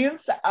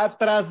means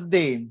atrás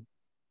de.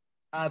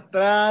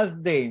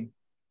 Atrás de.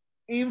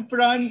 In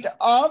front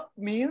of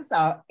means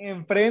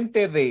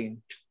enfrente de.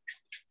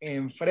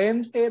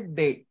 Enfrente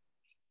de.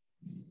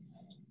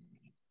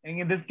 And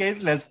in this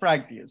case, let's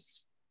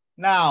practice.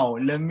 Now,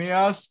 let me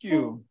ask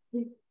you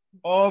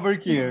over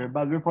here.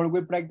 But before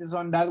we practice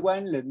on that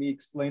one, let me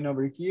explain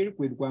over here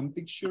with one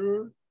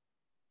picture.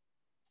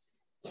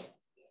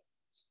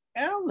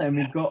 And let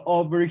me go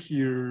over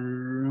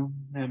here.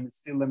 Let me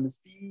see, let me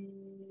see.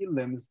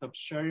 Let me stop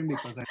sharing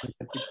because I have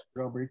the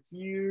picture over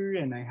here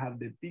and I have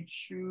the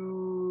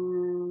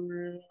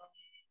picture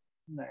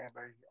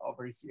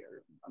over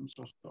here. I'm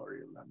so sorry.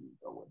 Let me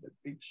go with the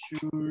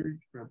picture.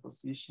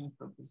 Prepositions,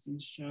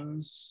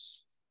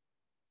 prepositions.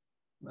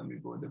 Let me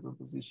go with the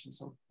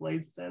prepositions of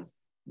places.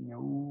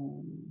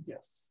 No,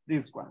 yes,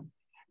 this one.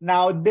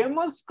 Now, the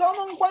most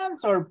common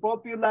ones or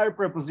popular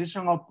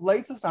preposition of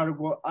places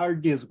are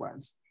these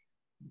ones.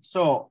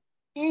 So,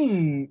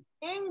 in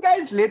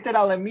guys,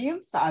 literally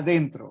means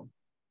adentro.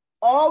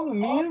 On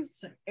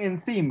means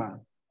encima.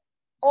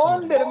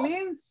 Under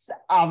means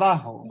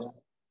abajo.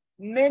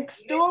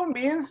 Next to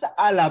means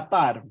a la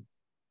par.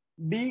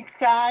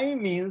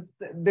 Behind means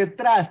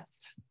detrás.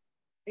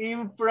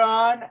 In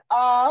front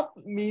of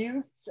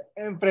means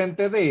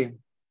enfrente de.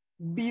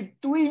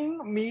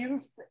 Between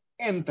means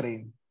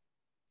entre.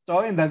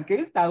 So in that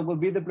case, that will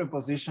be the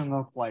preposition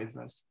of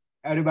places.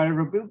 Everybody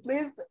repeat,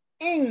 please.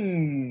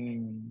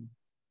 In.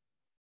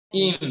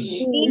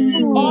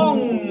 In.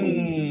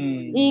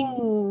 On.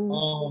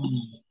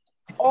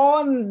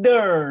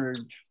 Under.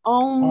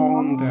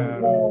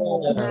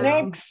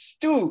 Next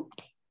to.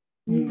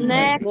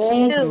 Next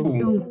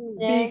to.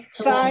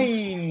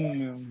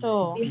 Behind.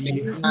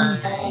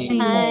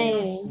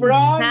 Behind.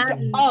 Front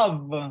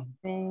of.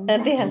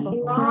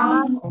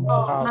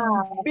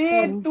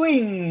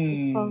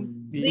 Between.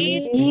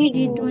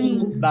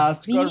 Between.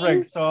 That's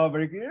correct. So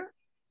over here,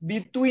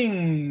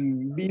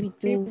 between.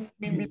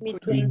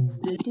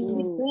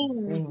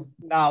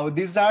 Now,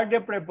 these are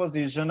the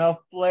preposition of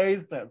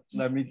places.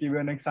 Let me give you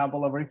an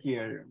example over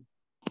here.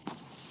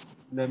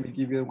 Let me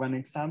give you one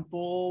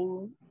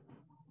example.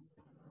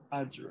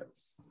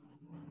 Address.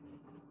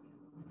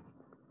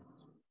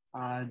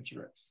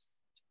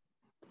 Address.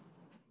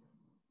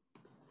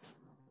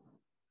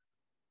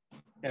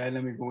 Okay,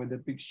 let me go with the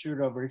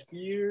picture over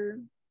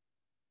here.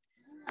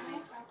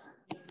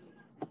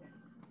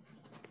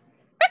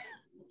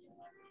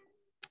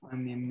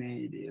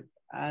 Animated.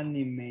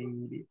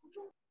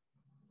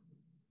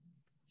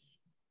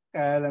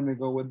 Okay, let me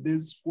go with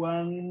this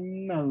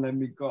one. And let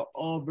me go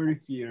over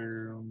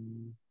here.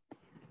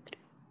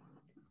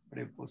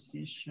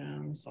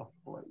 Prepositions of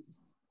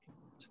place.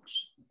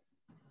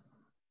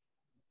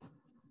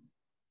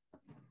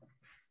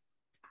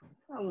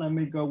 And let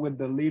me go with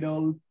the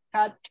little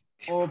cat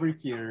over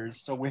here.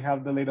 So we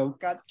have the little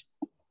cat.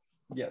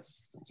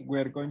 Yes, so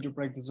we're going to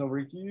practice over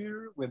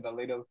here with the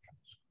little cat.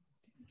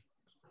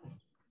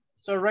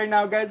 So right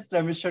now, guys,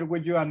 let me share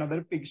with you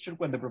another picture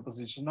with the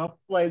preposition of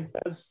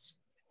places.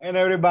 And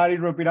everybody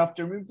repeat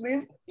after me,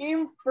 please.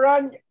 In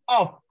front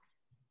of.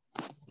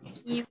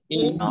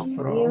 Behind.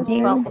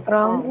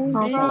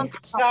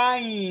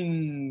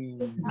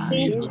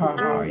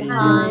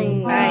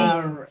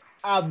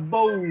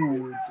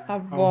 Above.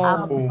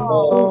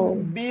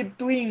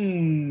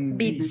 Between.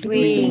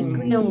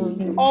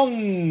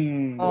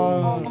 On.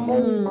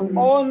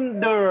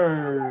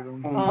 Under.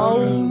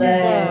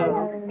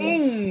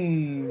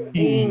 In.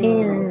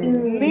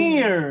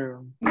 Near.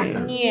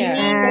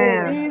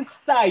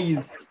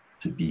 Besides.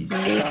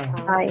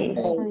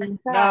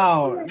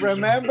 Now,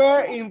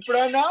 remember in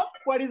front of,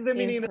 what is the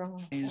meaning in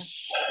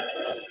Spanish?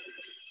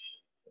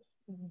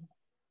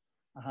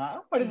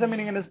 What is the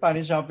meaning in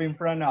Spanish of in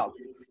front of?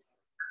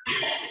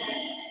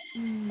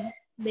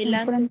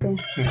 Enfrente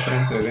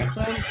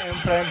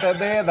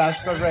de,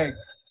 that's correct.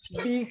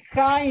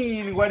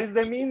 Behind, what is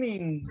the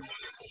meaning?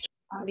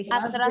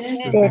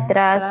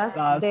 Detrás.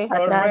 That's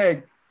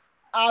correct.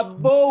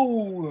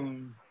 Above.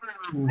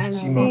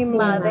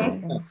 Encima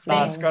de.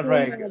 That's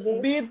correct.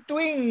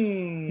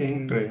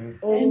 Between.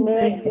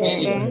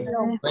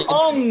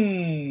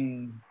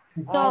 On.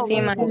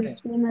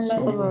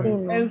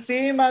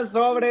 Encima,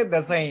 sobre,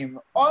 the same.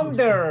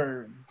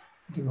 Under.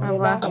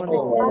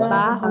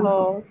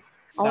 Abajo.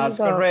 That's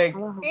correct.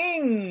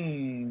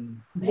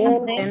 In.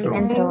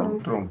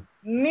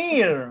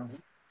 Near.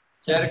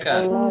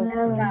 Cerca.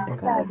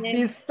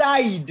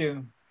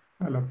 Beside.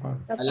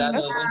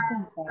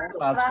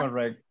 That's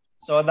correct.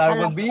 So that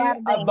would be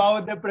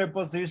about the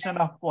preposition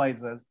of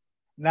places.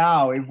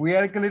 Now, if we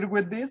are clear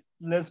with this,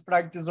 let's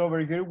practice over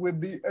here with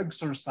the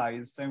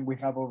exercise. And we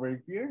have over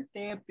here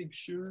the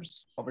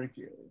pictures over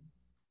here.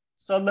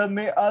 So let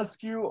me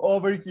ask you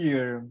over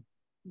here.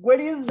 What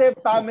is the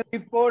family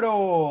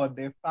photo?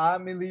 The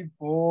family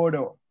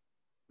photo.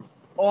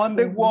 On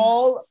the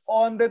wall,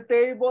 on the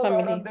table,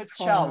 or on the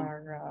shelf?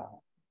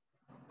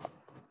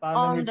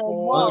 Family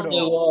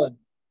photo.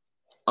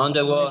 On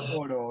the wall.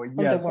 Photo.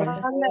 Yes.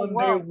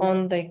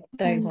 On the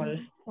table.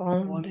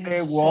 On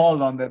the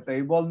wall, on the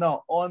table,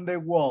 no, on the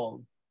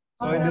wall.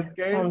 So in this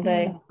case,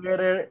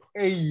 letter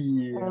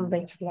A. On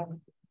the floor.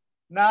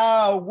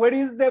 Now, what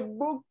is the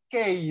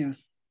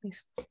bookcase?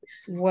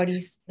 What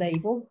is the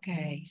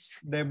bookcase?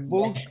 The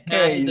bookcase.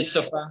 Behind the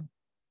sofa.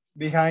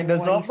 Behind the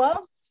sofa?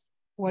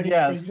 What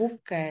yes. is the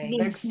bookcase?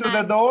 Next to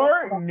the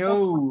door?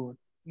 No.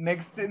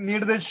 Next to, near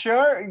the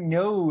chair?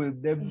 No.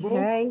 The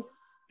bookcase.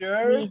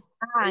 The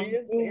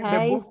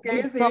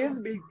bookcase is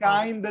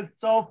behind the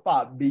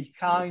sofa.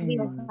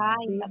 Behind.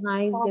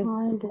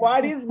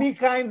 What is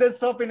behind the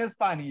sofa in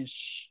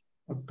Spanish?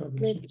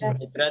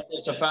 Detrás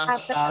del sofá.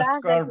 That's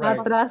correct.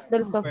 Atrás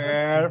del sofá.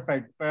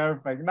 Perfect,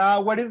 perfect.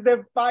 Now, what is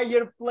the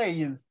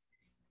fireplace?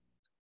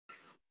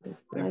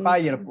 The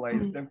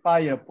fireplace, the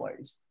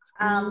fireplace.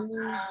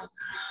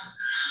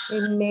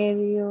 En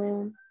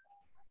medio.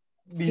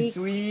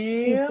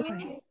 Between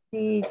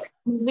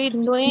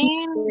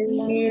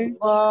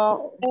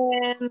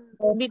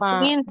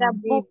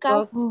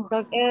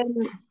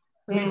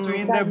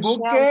the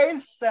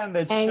bookcase and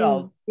the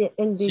shelf.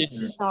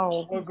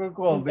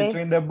 Cool. Okay.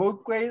 Between the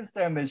bookcase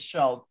and the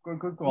shelf.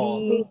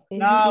 Cool.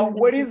 Now,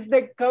 what is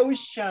the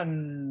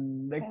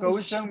cushion? The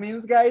cushion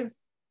means, guys,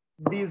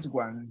 this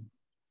one.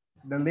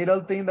 The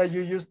little thing that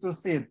you used to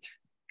sit.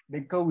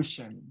 The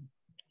cushion.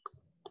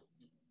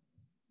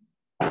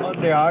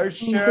 On the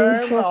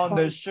armchair, on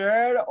the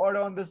chair, or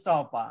on the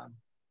sofa?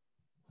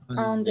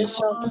 On the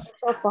sofa.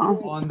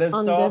 On the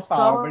sofa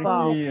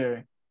over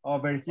here.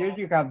 Over here,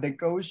 you have the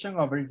cushion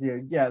over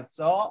here. Yes,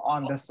 so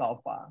on the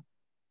sofa.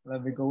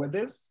 Let me go with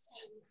this.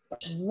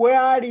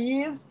 Where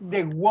is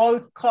the wall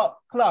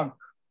clock?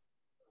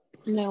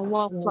 The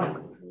wall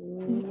clock.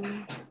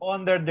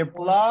 Under the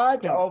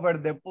plot, over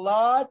the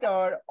plot,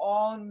 or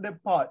on the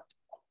pot?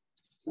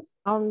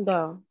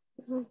 Under.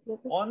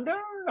 Under?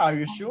 Are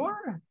you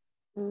sure?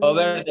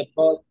 Over the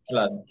pot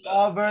plan.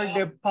 Over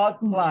the pot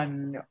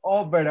plan.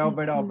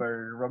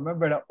 Over.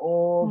 Remember the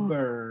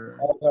over.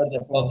 Over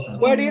the pot plan.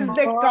 Where is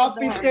the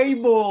coffee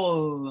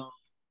table?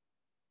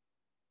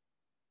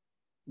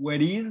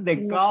 Where is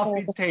the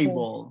coffee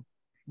table?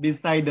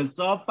 Beside the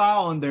sofa,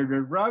 under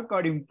the rug,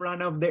 or in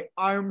front of the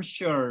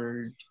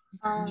armchair?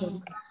 Huh?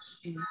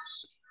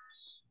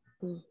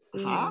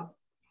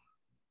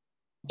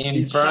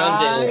 In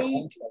front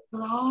of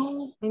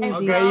the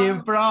Okay,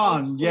 in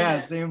front.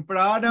 Yes, in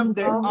front of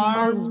the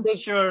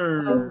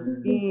armchair.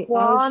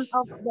 One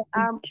of the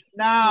arm.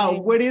 Now,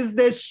 what is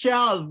the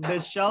shelf? The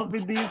shelf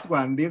is this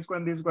one.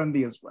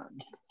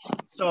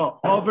 So,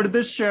 over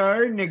the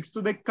chair, next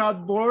to the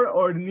cupboard,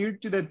 or near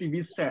to the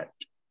TV set?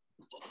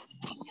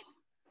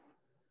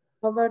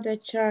 Over the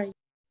chair.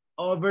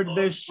 Over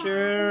the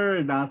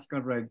chair. That's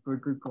correct.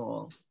 Good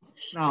call.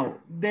 Now,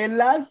 the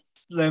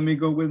last, let me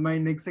go with my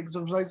next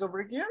exercise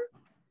over here.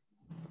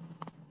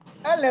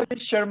 And let me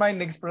share my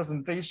next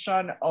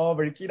presentation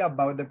over here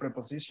about the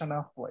preposition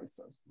of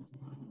places.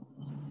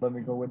 Let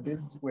me go with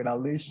this with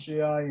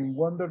Alicia in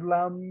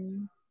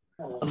Wonderland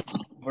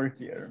over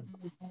here.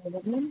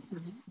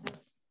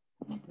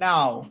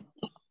 Now,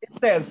 it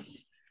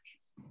says,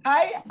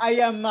 hi, I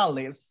am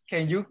Alice.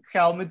 Can you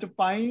help me to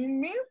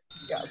find me?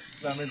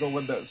 Yes, let me go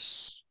with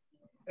this.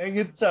 And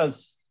it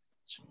says,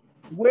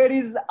 where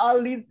is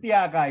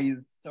Alicia,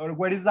 guys? Or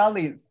where is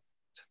Alice?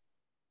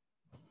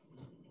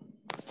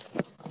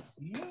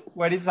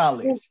 Where is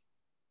Alice?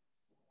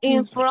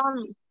 In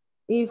front.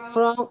 In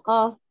front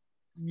of.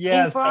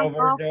 Yes, front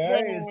over of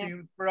there the is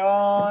in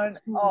front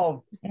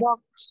of.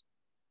 box.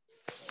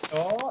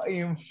 So,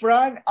 in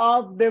front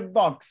of the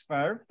box.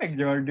 Perfect,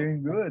 you are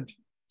doing good.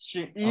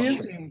 She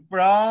is in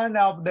front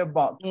of the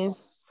box. In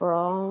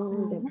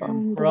front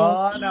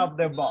of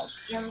the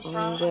box. In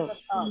front of the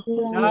box.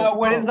 Now,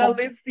 where is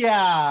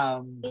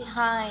Alicia?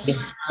 Behind.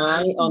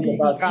 behind on the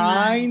box.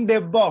 Behind the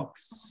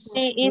box.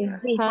 She is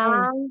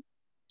behind.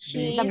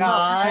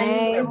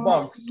 Behind the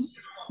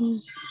box.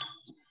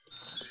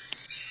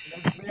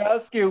 Let me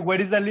ask you,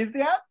 where is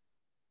Alicia?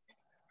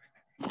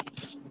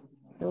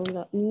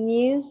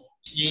 News.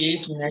 She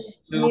is next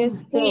to.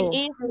 Next to.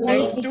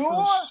 Next to?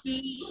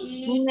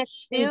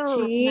 Next to.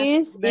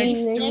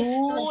 Next to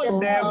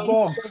the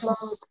box.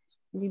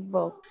 The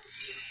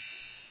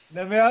box.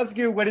 Let me ask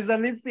you, where is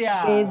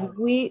Alicia?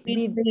 Between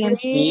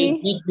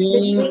She is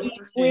between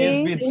She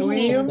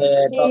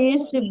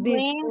is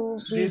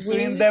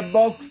between the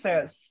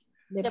boxes.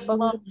 The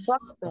boxes.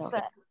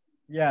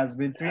 Yes,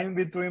 between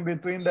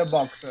the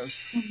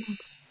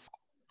boxes.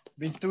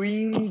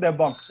 Between the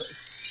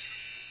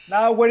boxes.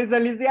 Now, where is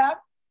Alicia?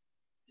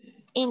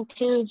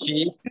 Into.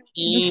 She is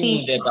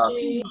in the box.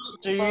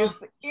 She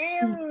is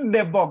in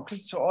the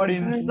box or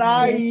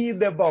inside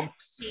the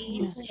box.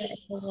 She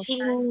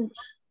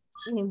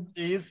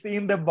is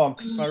in the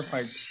box.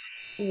 Perfect.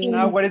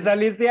 Now, where is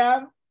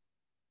Alicia?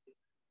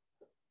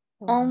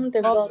 On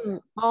the box.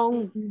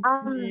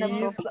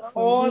 Is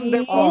on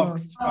the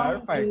box.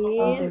 Perfect.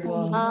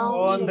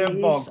 On the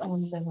box.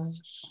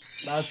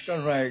 That's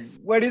correct.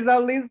 Where is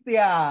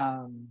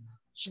Alicia?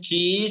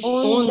 She is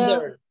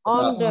under.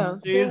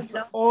 She's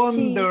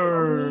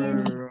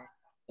under.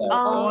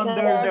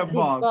 Under the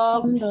box.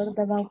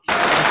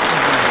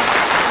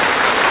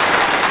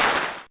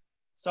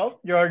 So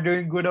you are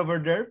doing good over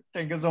there.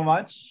 Thank you so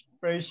much.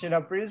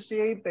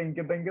 Appreciate. Thank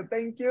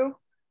you.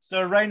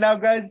 So right now,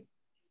 guys,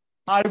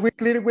 are we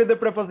clear with the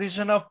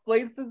preposition of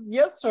places?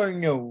 Yes or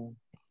no?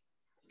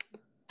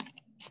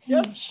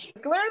 Yes?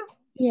 Clear?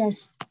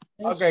 Yes.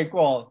 Okay,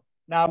 cool.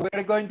 Now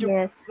we're going to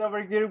Yes.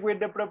 over here with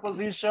the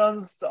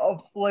prepositions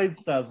of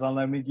places. And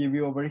let me give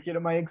you over here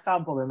my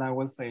example. And I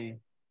will say,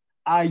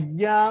 I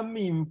am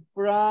in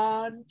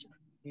front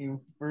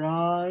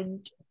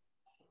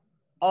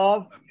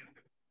of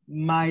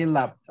my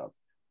laptop.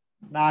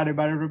 Now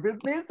everybody repeat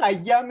please.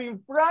 I am in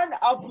front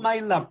of my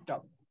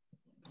laptop.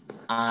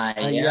 I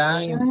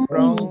am in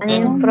front of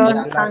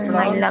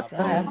my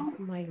laptop.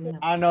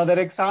 Another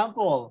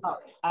example.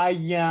 I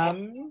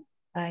am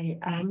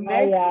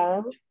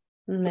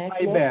next to my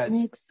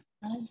bed.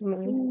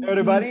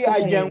 Everybody, I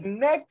am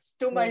next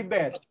to my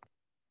bed.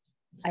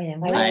 I am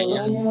next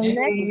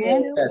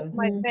to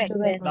my bed.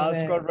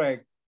 That's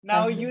correct.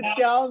 Now you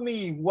tell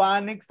me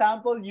one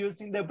example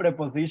using the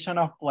preposition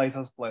of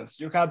places, please.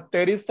 You have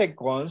 30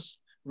 seconds.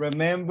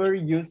 Remember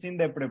using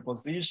the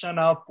preposition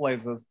of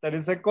places.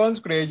 30 seconds,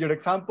 create your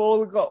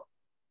example, go.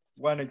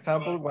 One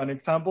example,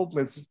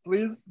 places,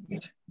 please.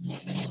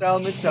 Tell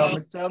me,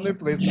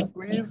 places,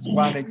 please.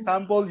 One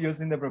example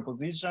using the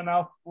preposition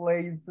of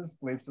places,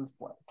 please.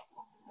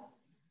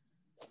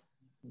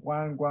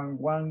 One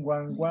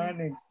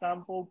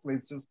example,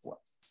 places,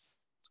 please.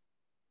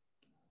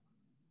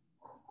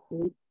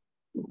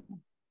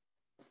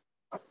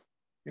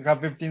 You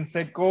have 15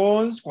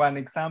 seconds. One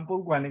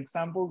example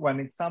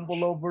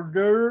over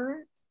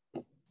there.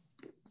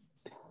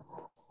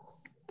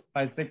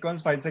 5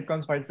 seconds, 5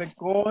 seconds, 5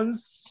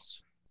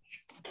 seconds.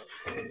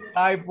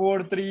 5,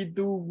 4, 3,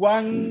 2,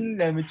 1.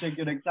 Let me check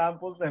your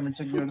examples. Let me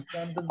check your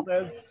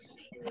sentences.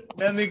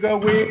 Let me go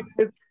with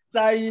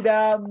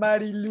Zaira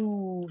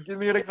Marilu. Give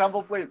me your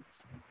example,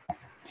 please.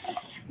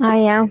 I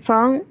am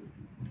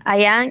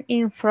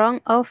in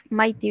front of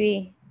my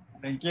TV.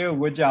 Thank you.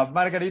 Good job.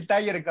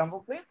 Margarita, your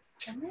example, please.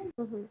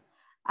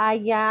 I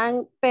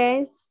am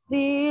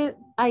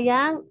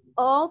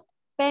of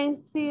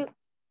pencil.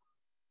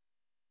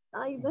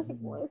 Ay, no sé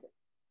cómo es.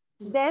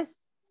 This.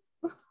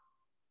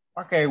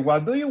 Okay,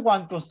 what do you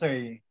want to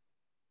say?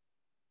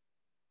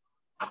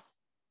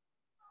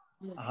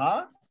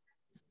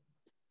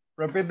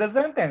 Repeat the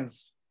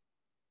sentence.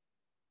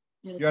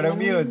 You are on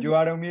mute. You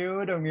are on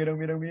mute. On mute, on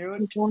mute, on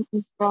mute.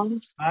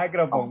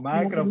 Microphone,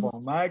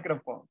 microphone,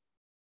 microphone.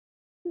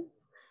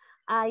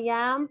 I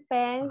am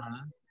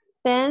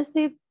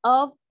pencil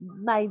of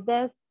my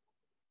desk.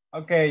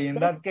 Okay, in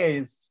that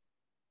case,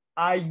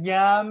 I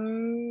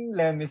am,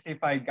 let me see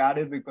if I got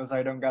it because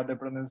I don't got the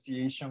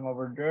pronunciation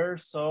over there.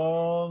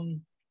 So,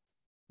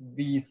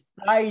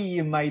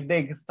 beside my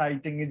desk, I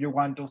think you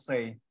want to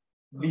say.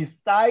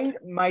 Beside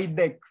my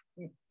desk.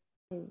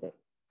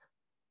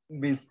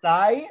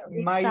 Beside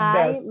my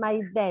desk.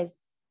 My desk.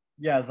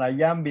 Yes, I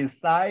am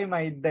beside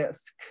my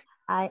desk.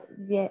 I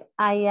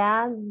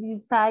am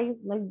beside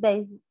my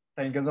desk.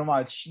 Thank you so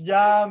much.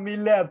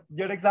 Yamilet,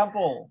 your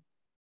example.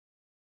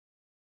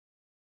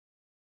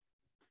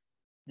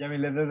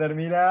 Yamilet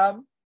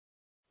Edelmira.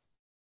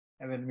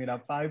 Edelmira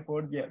 5,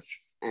 4,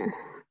 yes.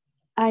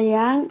 I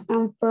am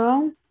in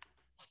front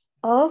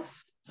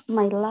of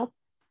my lap.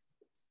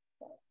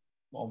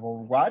 Of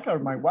what or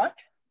my what?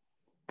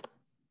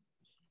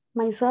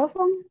 My cell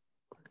phone.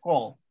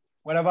 Cool.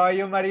 What about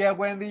you, Maria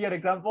Wendy, your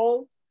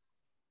example?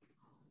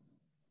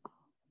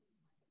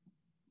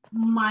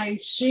 My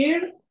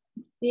chair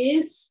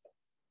is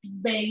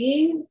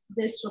behind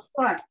the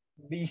sofa.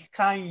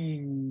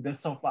 Behind the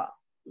sofa.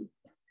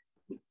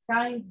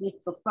 Behind the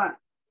sofa.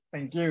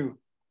 Thank you.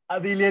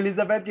 Adelia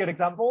Elizabeth, your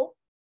example?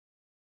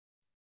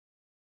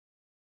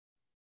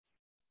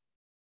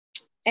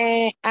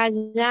 I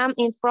am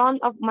in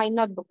front of my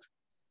notebook.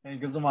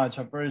 Thank you so much.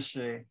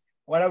 Appreciate.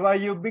 What about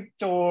you,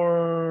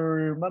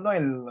 Victor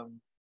Manuel?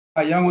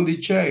 I am on the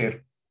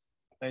chair.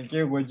 Thank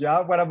you. Good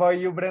job. What about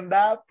you,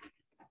 Brenda?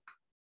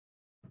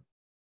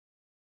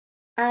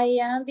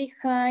 I am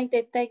behind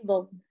the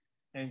table.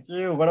 Thank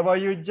you. What about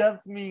you,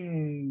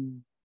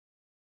 Jasmine?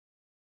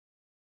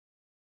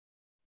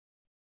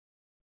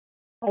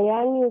 I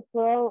am in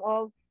front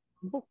of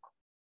book.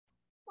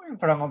 In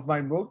front of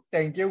my book.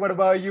 Thank you. What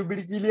about you,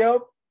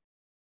 Virgilio?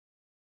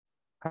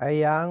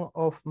 I am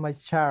of my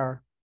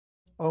chair.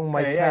 On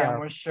my Okay, chair.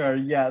 I am sure.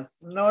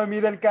 Yes. Noemi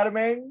del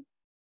Carmen?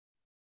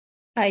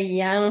 I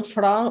am in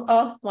front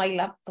of my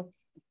laptop.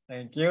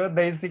 Thank you.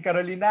 Daisy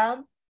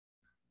Carolina?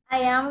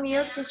 I am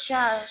near the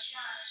chair.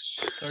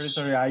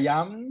 Sorry. I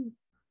am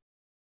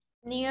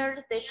Near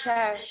the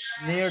chair.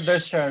 near the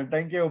chair.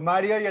 Thank you.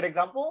 Mario, your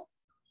example?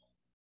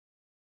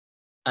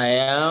 I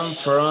am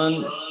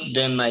from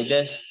my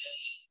desk.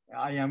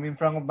 I am in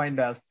front of my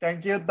desk.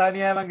 Thank you.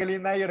 Tania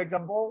Evangelina, your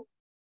example?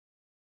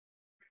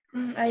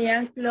 I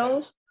am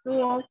close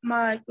to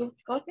my cup of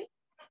coffee.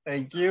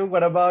 Thank you.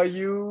 What about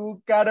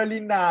you,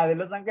 Carolina de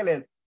Los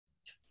Ángeles?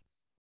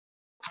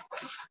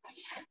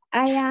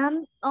 I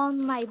am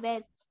on my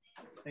bed.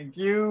 Thank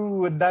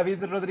you.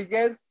 David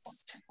Rodriguez?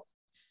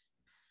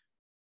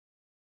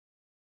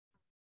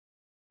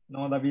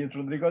 No, David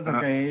Rodriguez.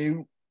 Okay.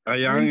 I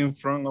am in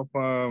front of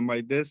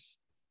my desk.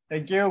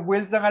 Thank you.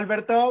 Wilson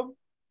Alberto?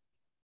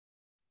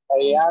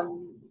 I am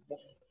in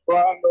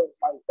front of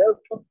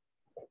myself.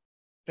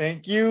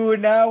 Thank you.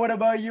 Now, what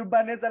about you,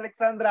 Vanessa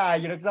Alexandra?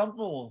 Your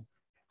example?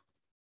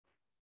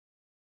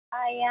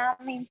 I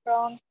am in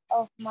front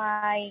of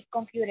my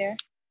computer.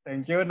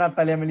 Thank you.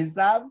 Natalia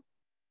Melissa?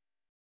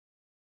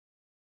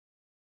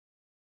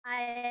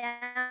 I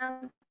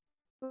am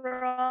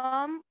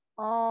from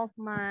of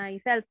my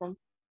cell phone.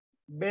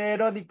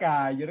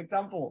 Veronica, your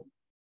example?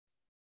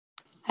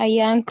 I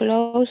am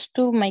close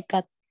to my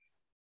cat.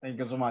 Thank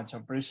you so much.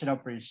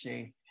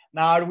 Appreciate.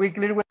 Now, are we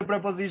clear with the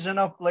preposition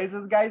of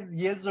places, guys?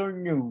 Yes or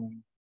no?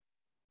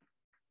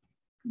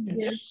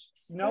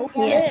 Yes. No?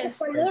 Yes.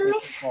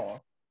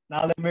 Cool.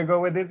 Now, let me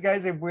go with this,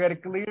 guys. If we are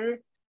clear,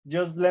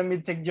 just let me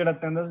take your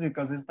attendance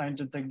because it's time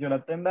to take your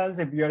attendance.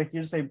 If you are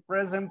here, say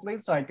present,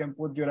 please, so I can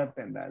put your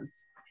attendance.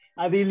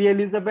 Adelia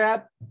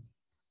Elizabeth?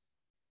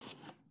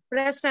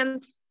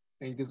 Present.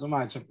 Thank you so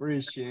much.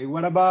 Appreciate.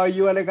 What about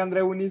you,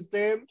 Alejandra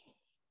Uniste?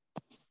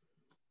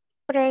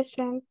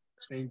 Present.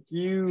 Thank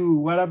you.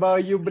 What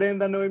about you,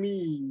 Brenda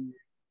Noemi?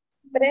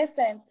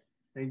 Present.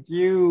 Thank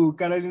you.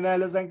 Carolina de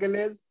Los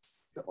Ángeles?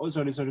 Oh,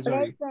 sorry.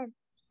 Present.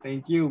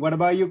 Thank you. What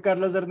about you,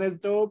 Carlos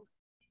Ernesto?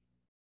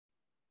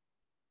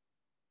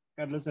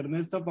 Carlos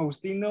Ernesto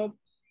Faustino?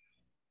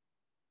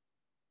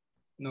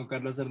 No,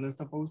 Carlos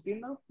Ernesto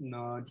Faustino?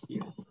 Not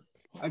here.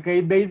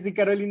 Okay, Daisy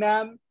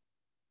Carolina.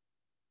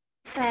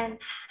 Present.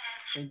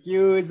 Thank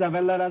you,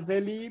 Isabella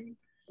Araceli.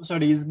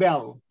 Sorry,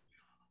 Isbel.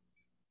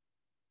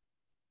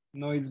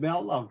 No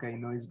Isbel? Okay,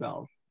 no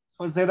Isbel.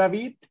 Jose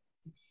David.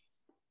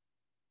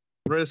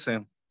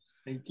 Present.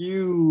 Thank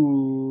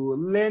you.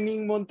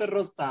 Lenin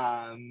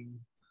Monterrosa.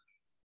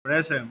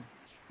 Present.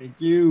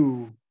 Thank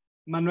you.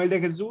 Manuel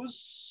de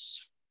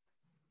Jesus.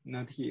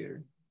 Not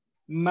here.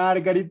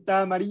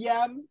 Margarita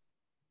Maria.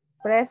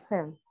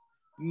 Present.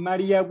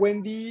 Maria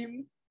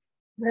Wendy.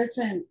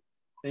 Present.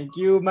 Thank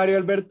you. Mario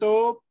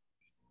Alberto.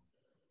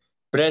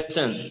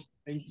 Present.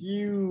 Thank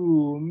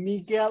you.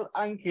 Miguel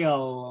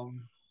Angel.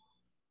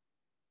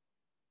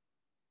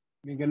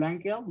 Miguel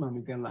Angel? No,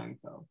 Miguel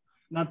Angel.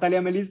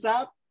 Natalia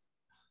Melissa.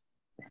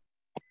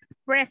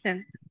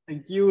 Present.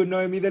 Thank you.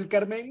 Noemi del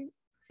Carmen.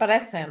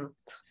 Present.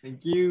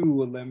 Thank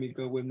you. Let me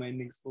go with my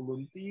next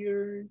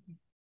volunteer.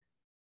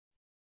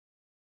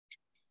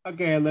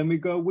 Okay, let me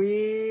go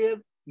with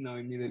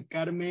Noemi del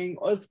Carmen.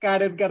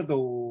 Oscar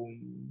Edgardo.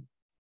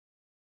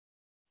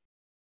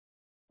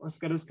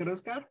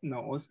 Oscar?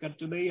 No, Oscar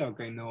today.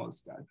 Okay, no,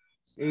 Oscar.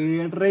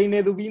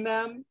 Reine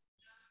Dubina.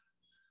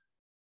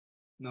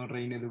 No,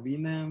 Reine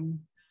Dubina.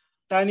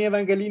 Tania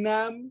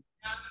Evangelina.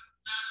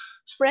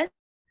 Present.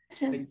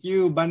 Thank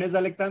you. Vanessa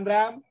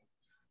Alexandra.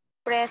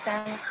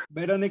 Present.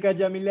 Verónica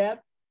Yamilet.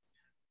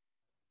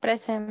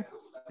 Present.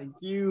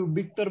 Thank you.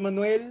 Víctor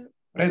Manuel.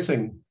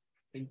 Present.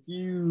 Thank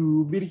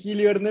you.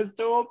 Virgilio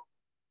Ernesto.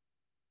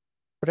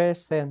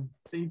 Present.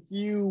 Thank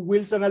you.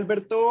 Wilson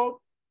Alberto.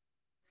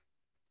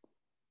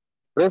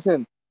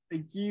 Present.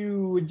 Thank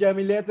you.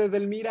 Jamilete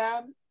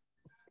Delmira.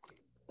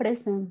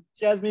 Present.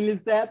 Jasmine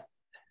Lisette.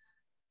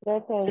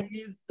 Present.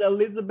 Janice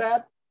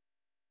Elizabeth.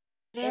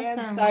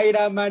 And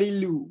Zaira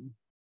Marilu.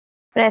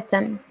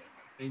 Present.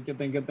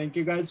 Thank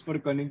you guys for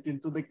connecting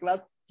to the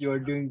class. You are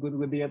doing good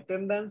with the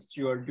attendance.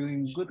 You are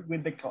doing good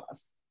with the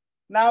class.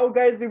 Now,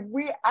 guys, if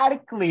we are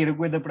clear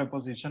with the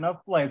preposition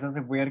of places,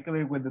 if we are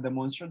clear with the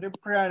demonstrative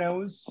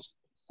pronouns,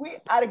 we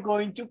are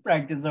going to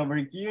practice over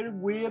here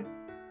with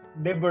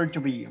the verb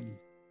to be.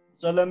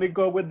 So let me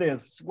go with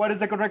this. What is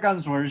the correct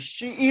answer?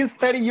 She is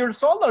 30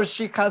 years old or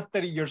she has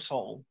 30 years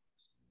old?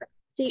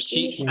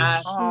 She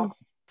has.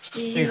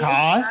 She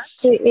has?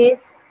 She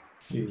is.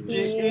 She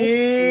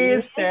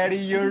is 30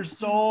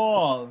 years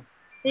old.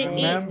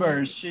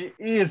 Remember, she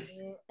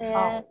is.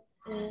 Now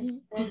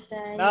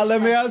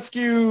let me ask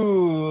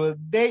you,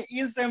 they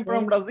isn't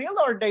from Brazil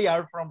or they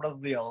are from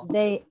Brazil?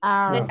 They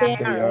are. They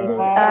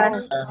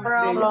are.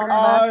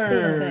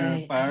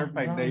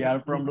 Perfect, they are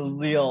from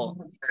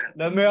Brazil.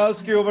 Let me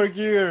ask you over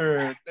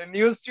here, the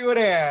new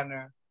student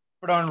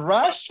from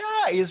Russia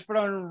is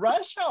from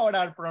Russia or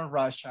are from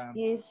Russia?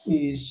 Is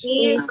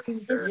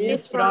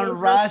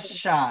from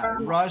Russia.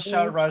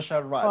 Russia.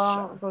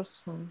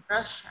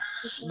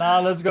 Now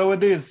let's go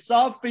with this.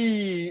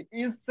 Sophie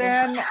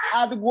isn't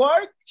at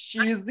work.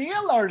 She is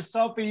ill, or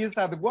Sophie is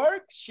at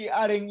work. She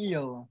aren't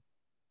ill.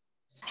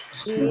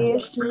 She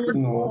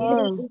isn't.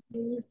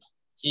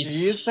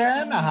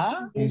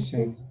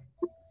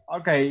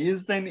 Okay,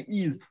 isn't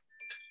is.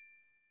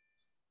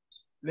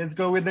 Let's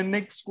go with the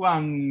next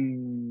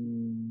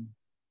one.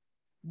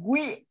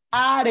 We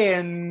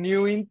aren't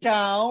new in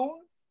town.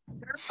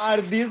 Are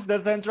this the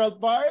Central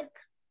Park?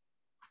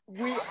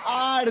 We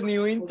are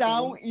new in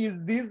town. Is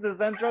this the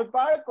Central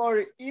Park?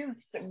 Or is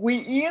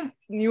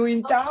new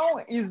in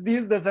town? Is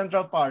this the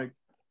Central Park?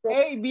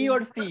 A, B,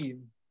 or C?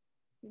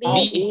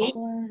 B.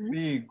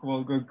 B,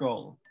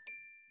 cool.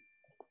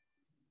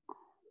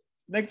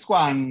 Next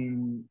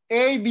one.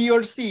 A, B,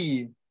 or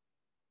C?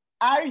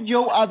 Are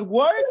you at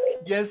work?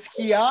 Yes,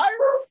 he are.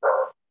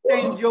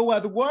 Is Joe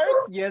at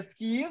work? Yes,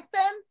 he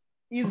isn't.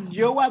 Is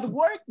Joe at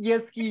work?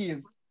 Yes, he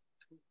is.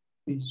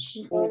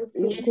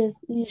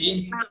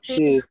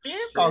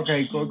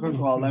 Okay,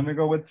 cool. Let me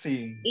go with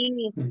C.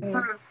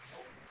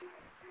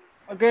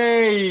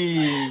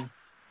 Okay.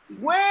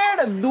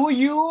 Where do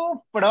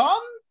you from?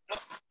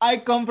 I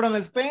come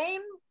from Spain.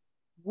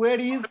 Where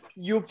is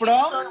you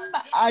from?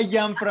 I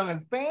am from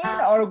Spain.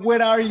 Or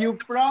where are you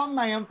from?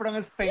 I am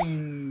from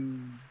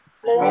Spain.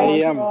 I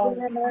am.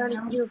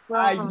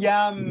 I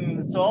am.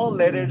 So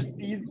letter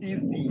C.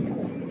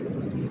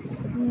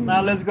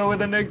 Now let's go with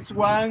the next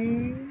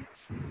one.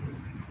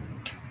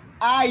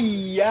 I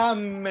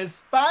am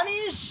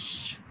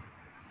Spanish.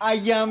 I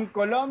am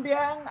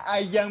Colombian.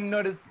 I am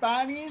not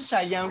Spanish.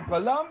 I am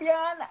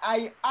Colombian.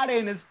 I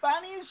aren't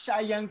Spanish.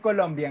 I am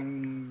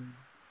Colombian.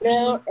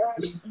 A,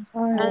 B,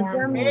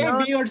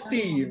 or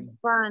C?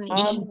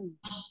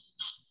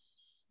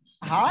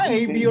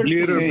 A, B, or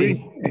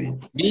C?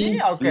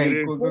 B.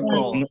 Okay,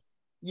 cool.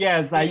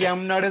 Yes, I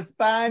am not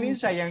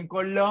Spanish. I am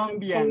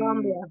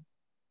Colombian.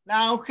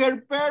 Now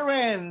her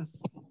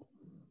parents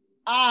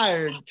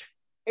are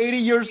 80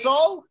 years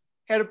old.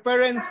 Her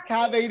parents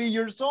have 80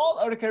 years old,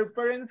 or her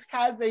parents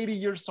has 80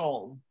 years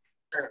old?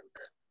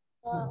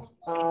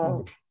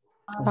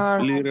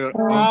 Letter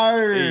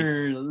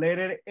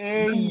Letter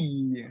A.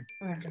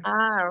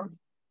 R.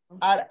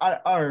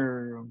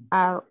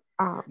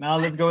 Now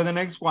let's go with the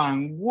next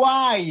one.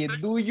 Why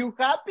do you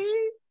happy?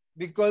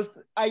 Because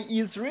I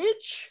is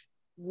rich.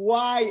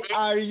 Why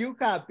are you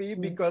happy?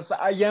 Because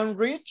I am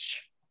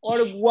rich. Or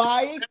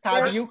why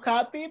have you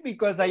happy?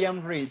 Because I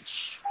am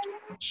rich.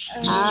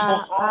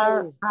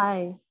 Are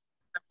I.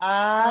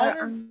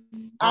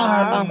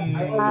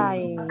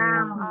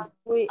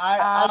 We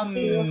are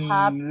you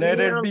happy?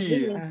 Letter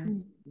B.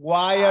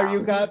 Why are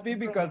you happy?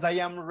 Because I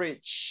am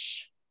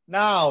rich.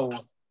 Now,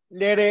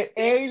 letter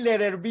A,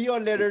 letter B, or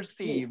letter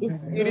C?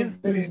 It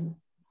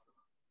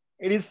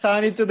is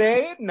sunny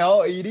today.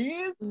 No, it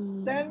is.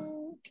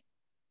 Then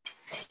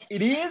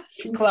it is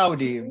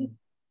cloudy.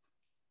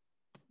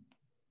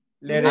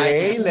 Letter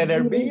A,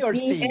 letter B, or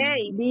C?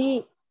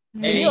 B.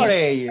 B or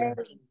A?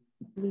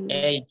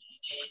 A.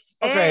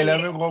 Okay,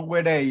 let me go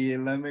with A.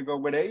 Let me go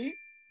with A.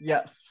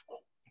 Yes.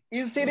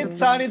 Is it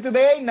sunny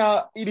today?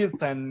 No, it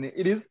isn't.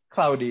 It is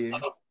cloudy.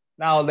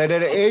 Now,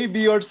 letter A,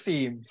 B, or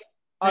C?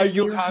 Are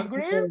you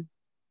hungry?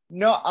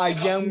 No, I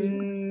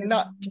am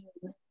not.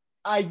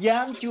 I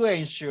am too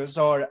anxious.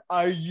 Or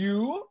are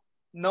you?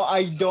 No,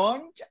 I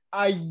don't.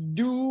 I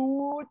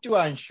do too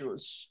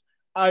anxious.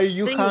 Are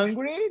you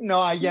hungry? No,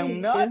 I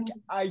am not.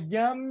 I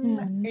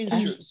am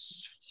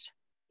anxious.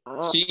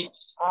 C.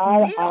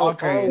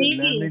 Okay,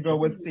 let me go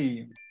with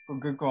C.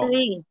 Good call.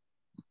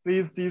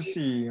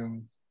 C.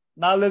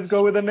 Now let's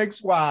go with the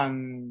next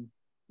one.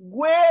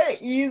 Where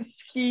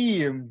is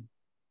he?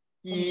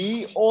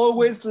 He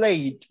always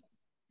late.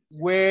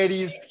 Where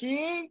is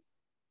he?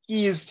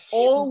 He is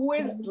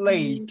always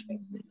late.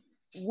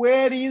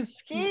 Where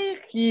is he?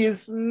 He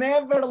is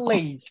never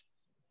late.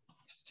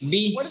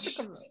 B. What is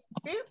the correct?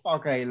 B?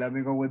 Okay, let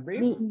me go with B.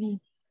 B.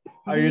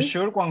 Are you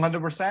sure?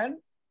 100%?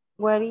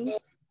 Where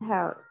is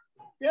her?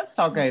 Yes,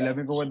 okay, let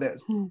me go with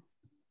this.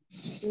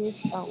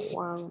 Is a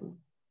one.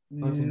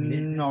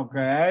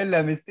 Okay,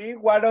 let me see.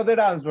 What other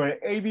answer?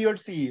 A, B, or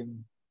C?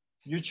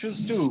 You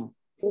choose two.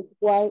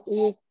 Why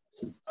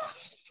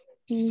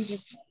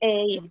is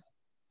A.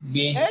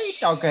 B.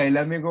 8. Okay,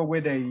 let me go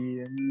with A.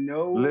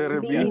 No.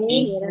 Letter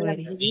B.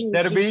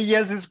 Letter B,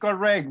 yes, is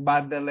correct,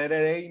 but the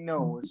letter A,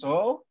 no.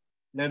 So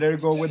let her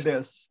go with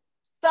this.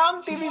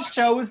 Some TV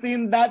shows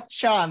in that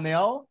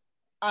channel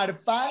are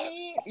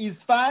funny,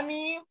 is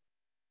funny.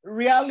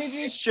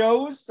 Reality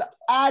shows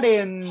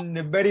aren't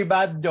very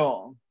bad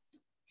though,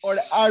 or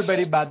are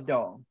very bad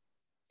though.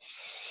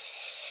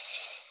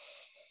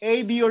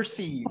 A, B, or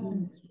C?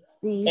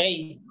 C?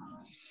 A.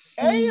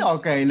 A,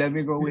 okay, let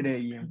me go with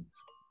A.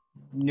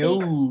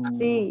 No.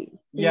 C.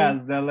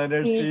 Yes, the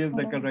letter C is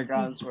the correct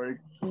answer.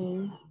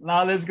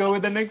 Now let's go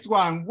with the next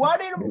one.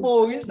 What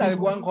involves at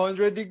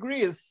 100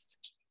 degrees?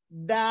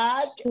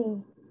 That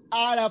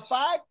are a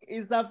fact,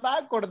 is a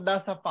fact, or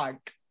that's a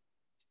fact?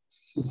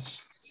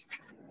 Is.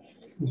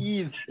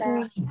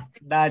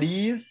 That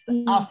is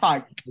a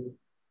fact.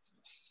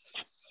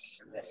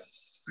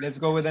 Let's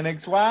go with the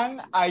next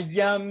one. I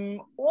am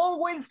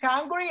always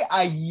hungry.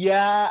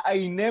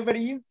 I never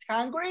is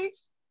hungry.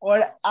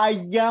 Or I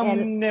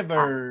am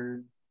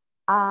never.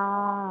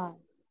 I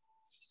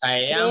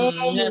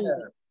am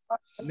never.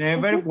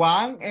 Never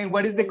one. And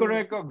what is the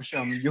correct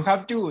option? You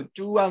have two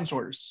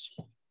answers.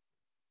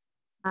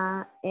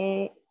 A.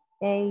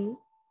 A,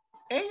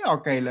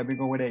 okay, let me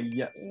go with A,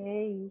 yes.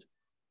 A.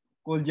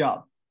 Good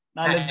job.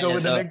 Now let's go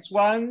with the next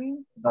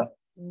one.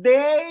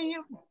 They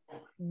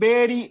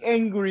very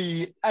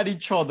angry at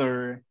each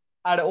other.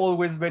 Are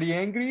always very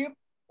angry,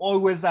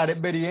 always are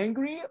very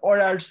angry,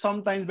 or are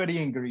sometimes very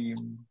angry?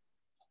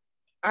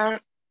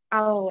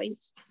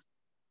 Always.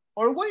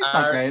 Always,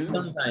 okay.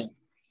 Sometimes.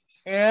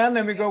 And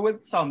let me go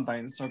with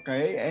sometimes,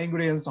 okay?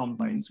 Angry and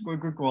sometimes.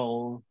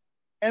 Cool.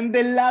 And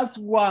the last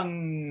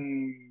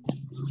one.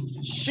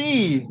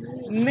 She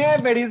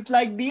never is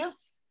like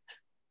this.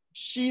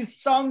 She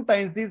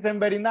sometimes isn't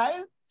very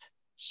nice.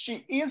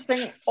 She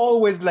isn't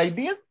always like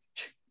this.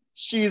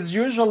 She is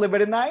usually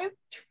very nice.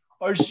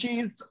 Or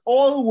she is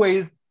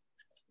always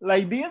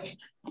like this.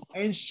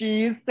 And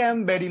she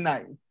isn't very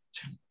nice.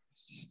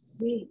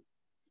 C?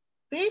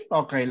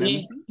 Okay, let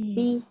me see.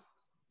 B.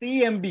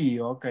 C and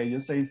B. Okay, you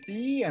say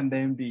C and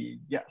then B.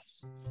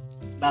 Yes,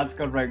 that's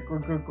correct.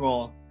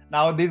 Cool.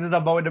 Now, this is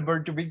about the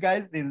verb to be,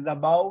 guys. This is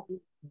about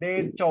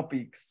the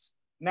topics.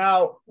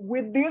 Now,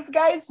 with this,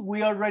 guys,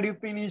 we already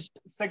finished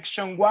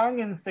section 1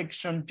 and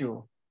section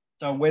 2.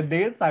 So with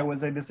this, I will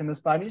say this in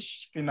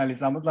Spanish.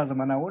 Finalizamos la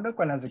semana 1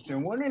 con la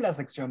sección 1 y la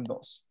sección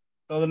 2.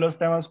 Todos los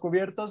temas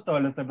cubiertos,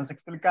 todos los temas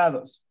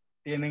explicados.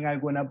 ¿Tienen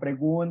alguna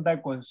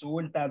pregunta,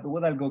 consulta,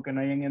 duda, algo que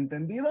no hayan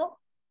entendido?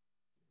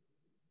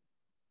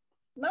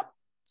 No,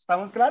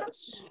 ¿estamos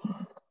claros?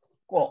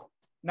 Cool.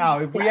 Now,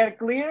 if we are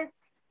clear,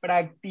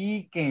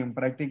 practiquen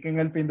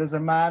el fin de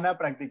semana,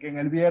 practiquen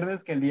el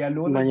viernes, que el día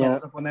lunes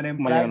vamos a poner en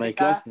práctica. Mañana hay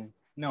clase.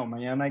 No,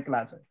 mañana no hay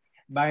clase.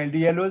 El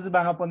día lunes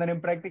van a poner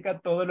en práctica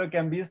todo lo que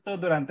han visto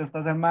durante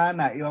esta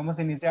semana y vamos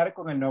a iniciar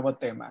con el nuevo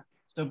tema.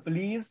 So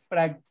please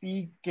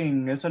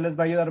practiquen, eso les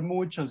va a ayudar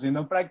mucho. Si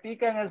no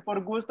practican es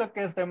por gusto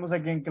que estemos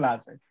aquí en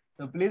clase.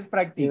 So please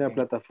practiquen. Y la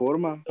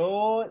plataforma.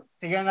 So,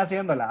 sigan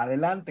haciéndola,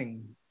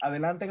 adelanten,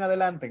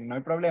 no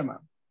hay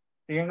problema.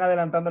 Sigan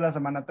adelantando la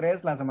semana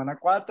 3, la semana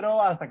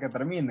 4, hasta que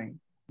terminen.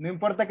 No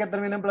importa que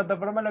terminen en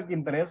plataforma, lo que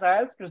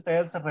interesa es que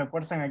ustedes se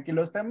refuercen aquí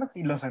los temas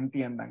y los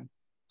entiendan.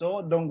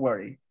 So, don't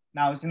worry.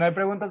 Now, si no hay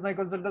preguntas, no hay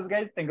consultas,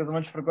 guys. Thank you so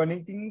much for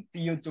connecting.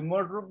 See you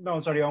tomorrow.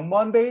 No, sorry, on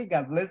Monday.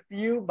 God bless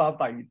you.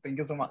 Bye-bye. Thank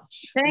you so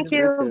much. Thank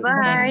you.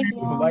 Bye.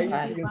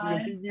 Bye-bye.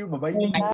 See you. Bye-bye.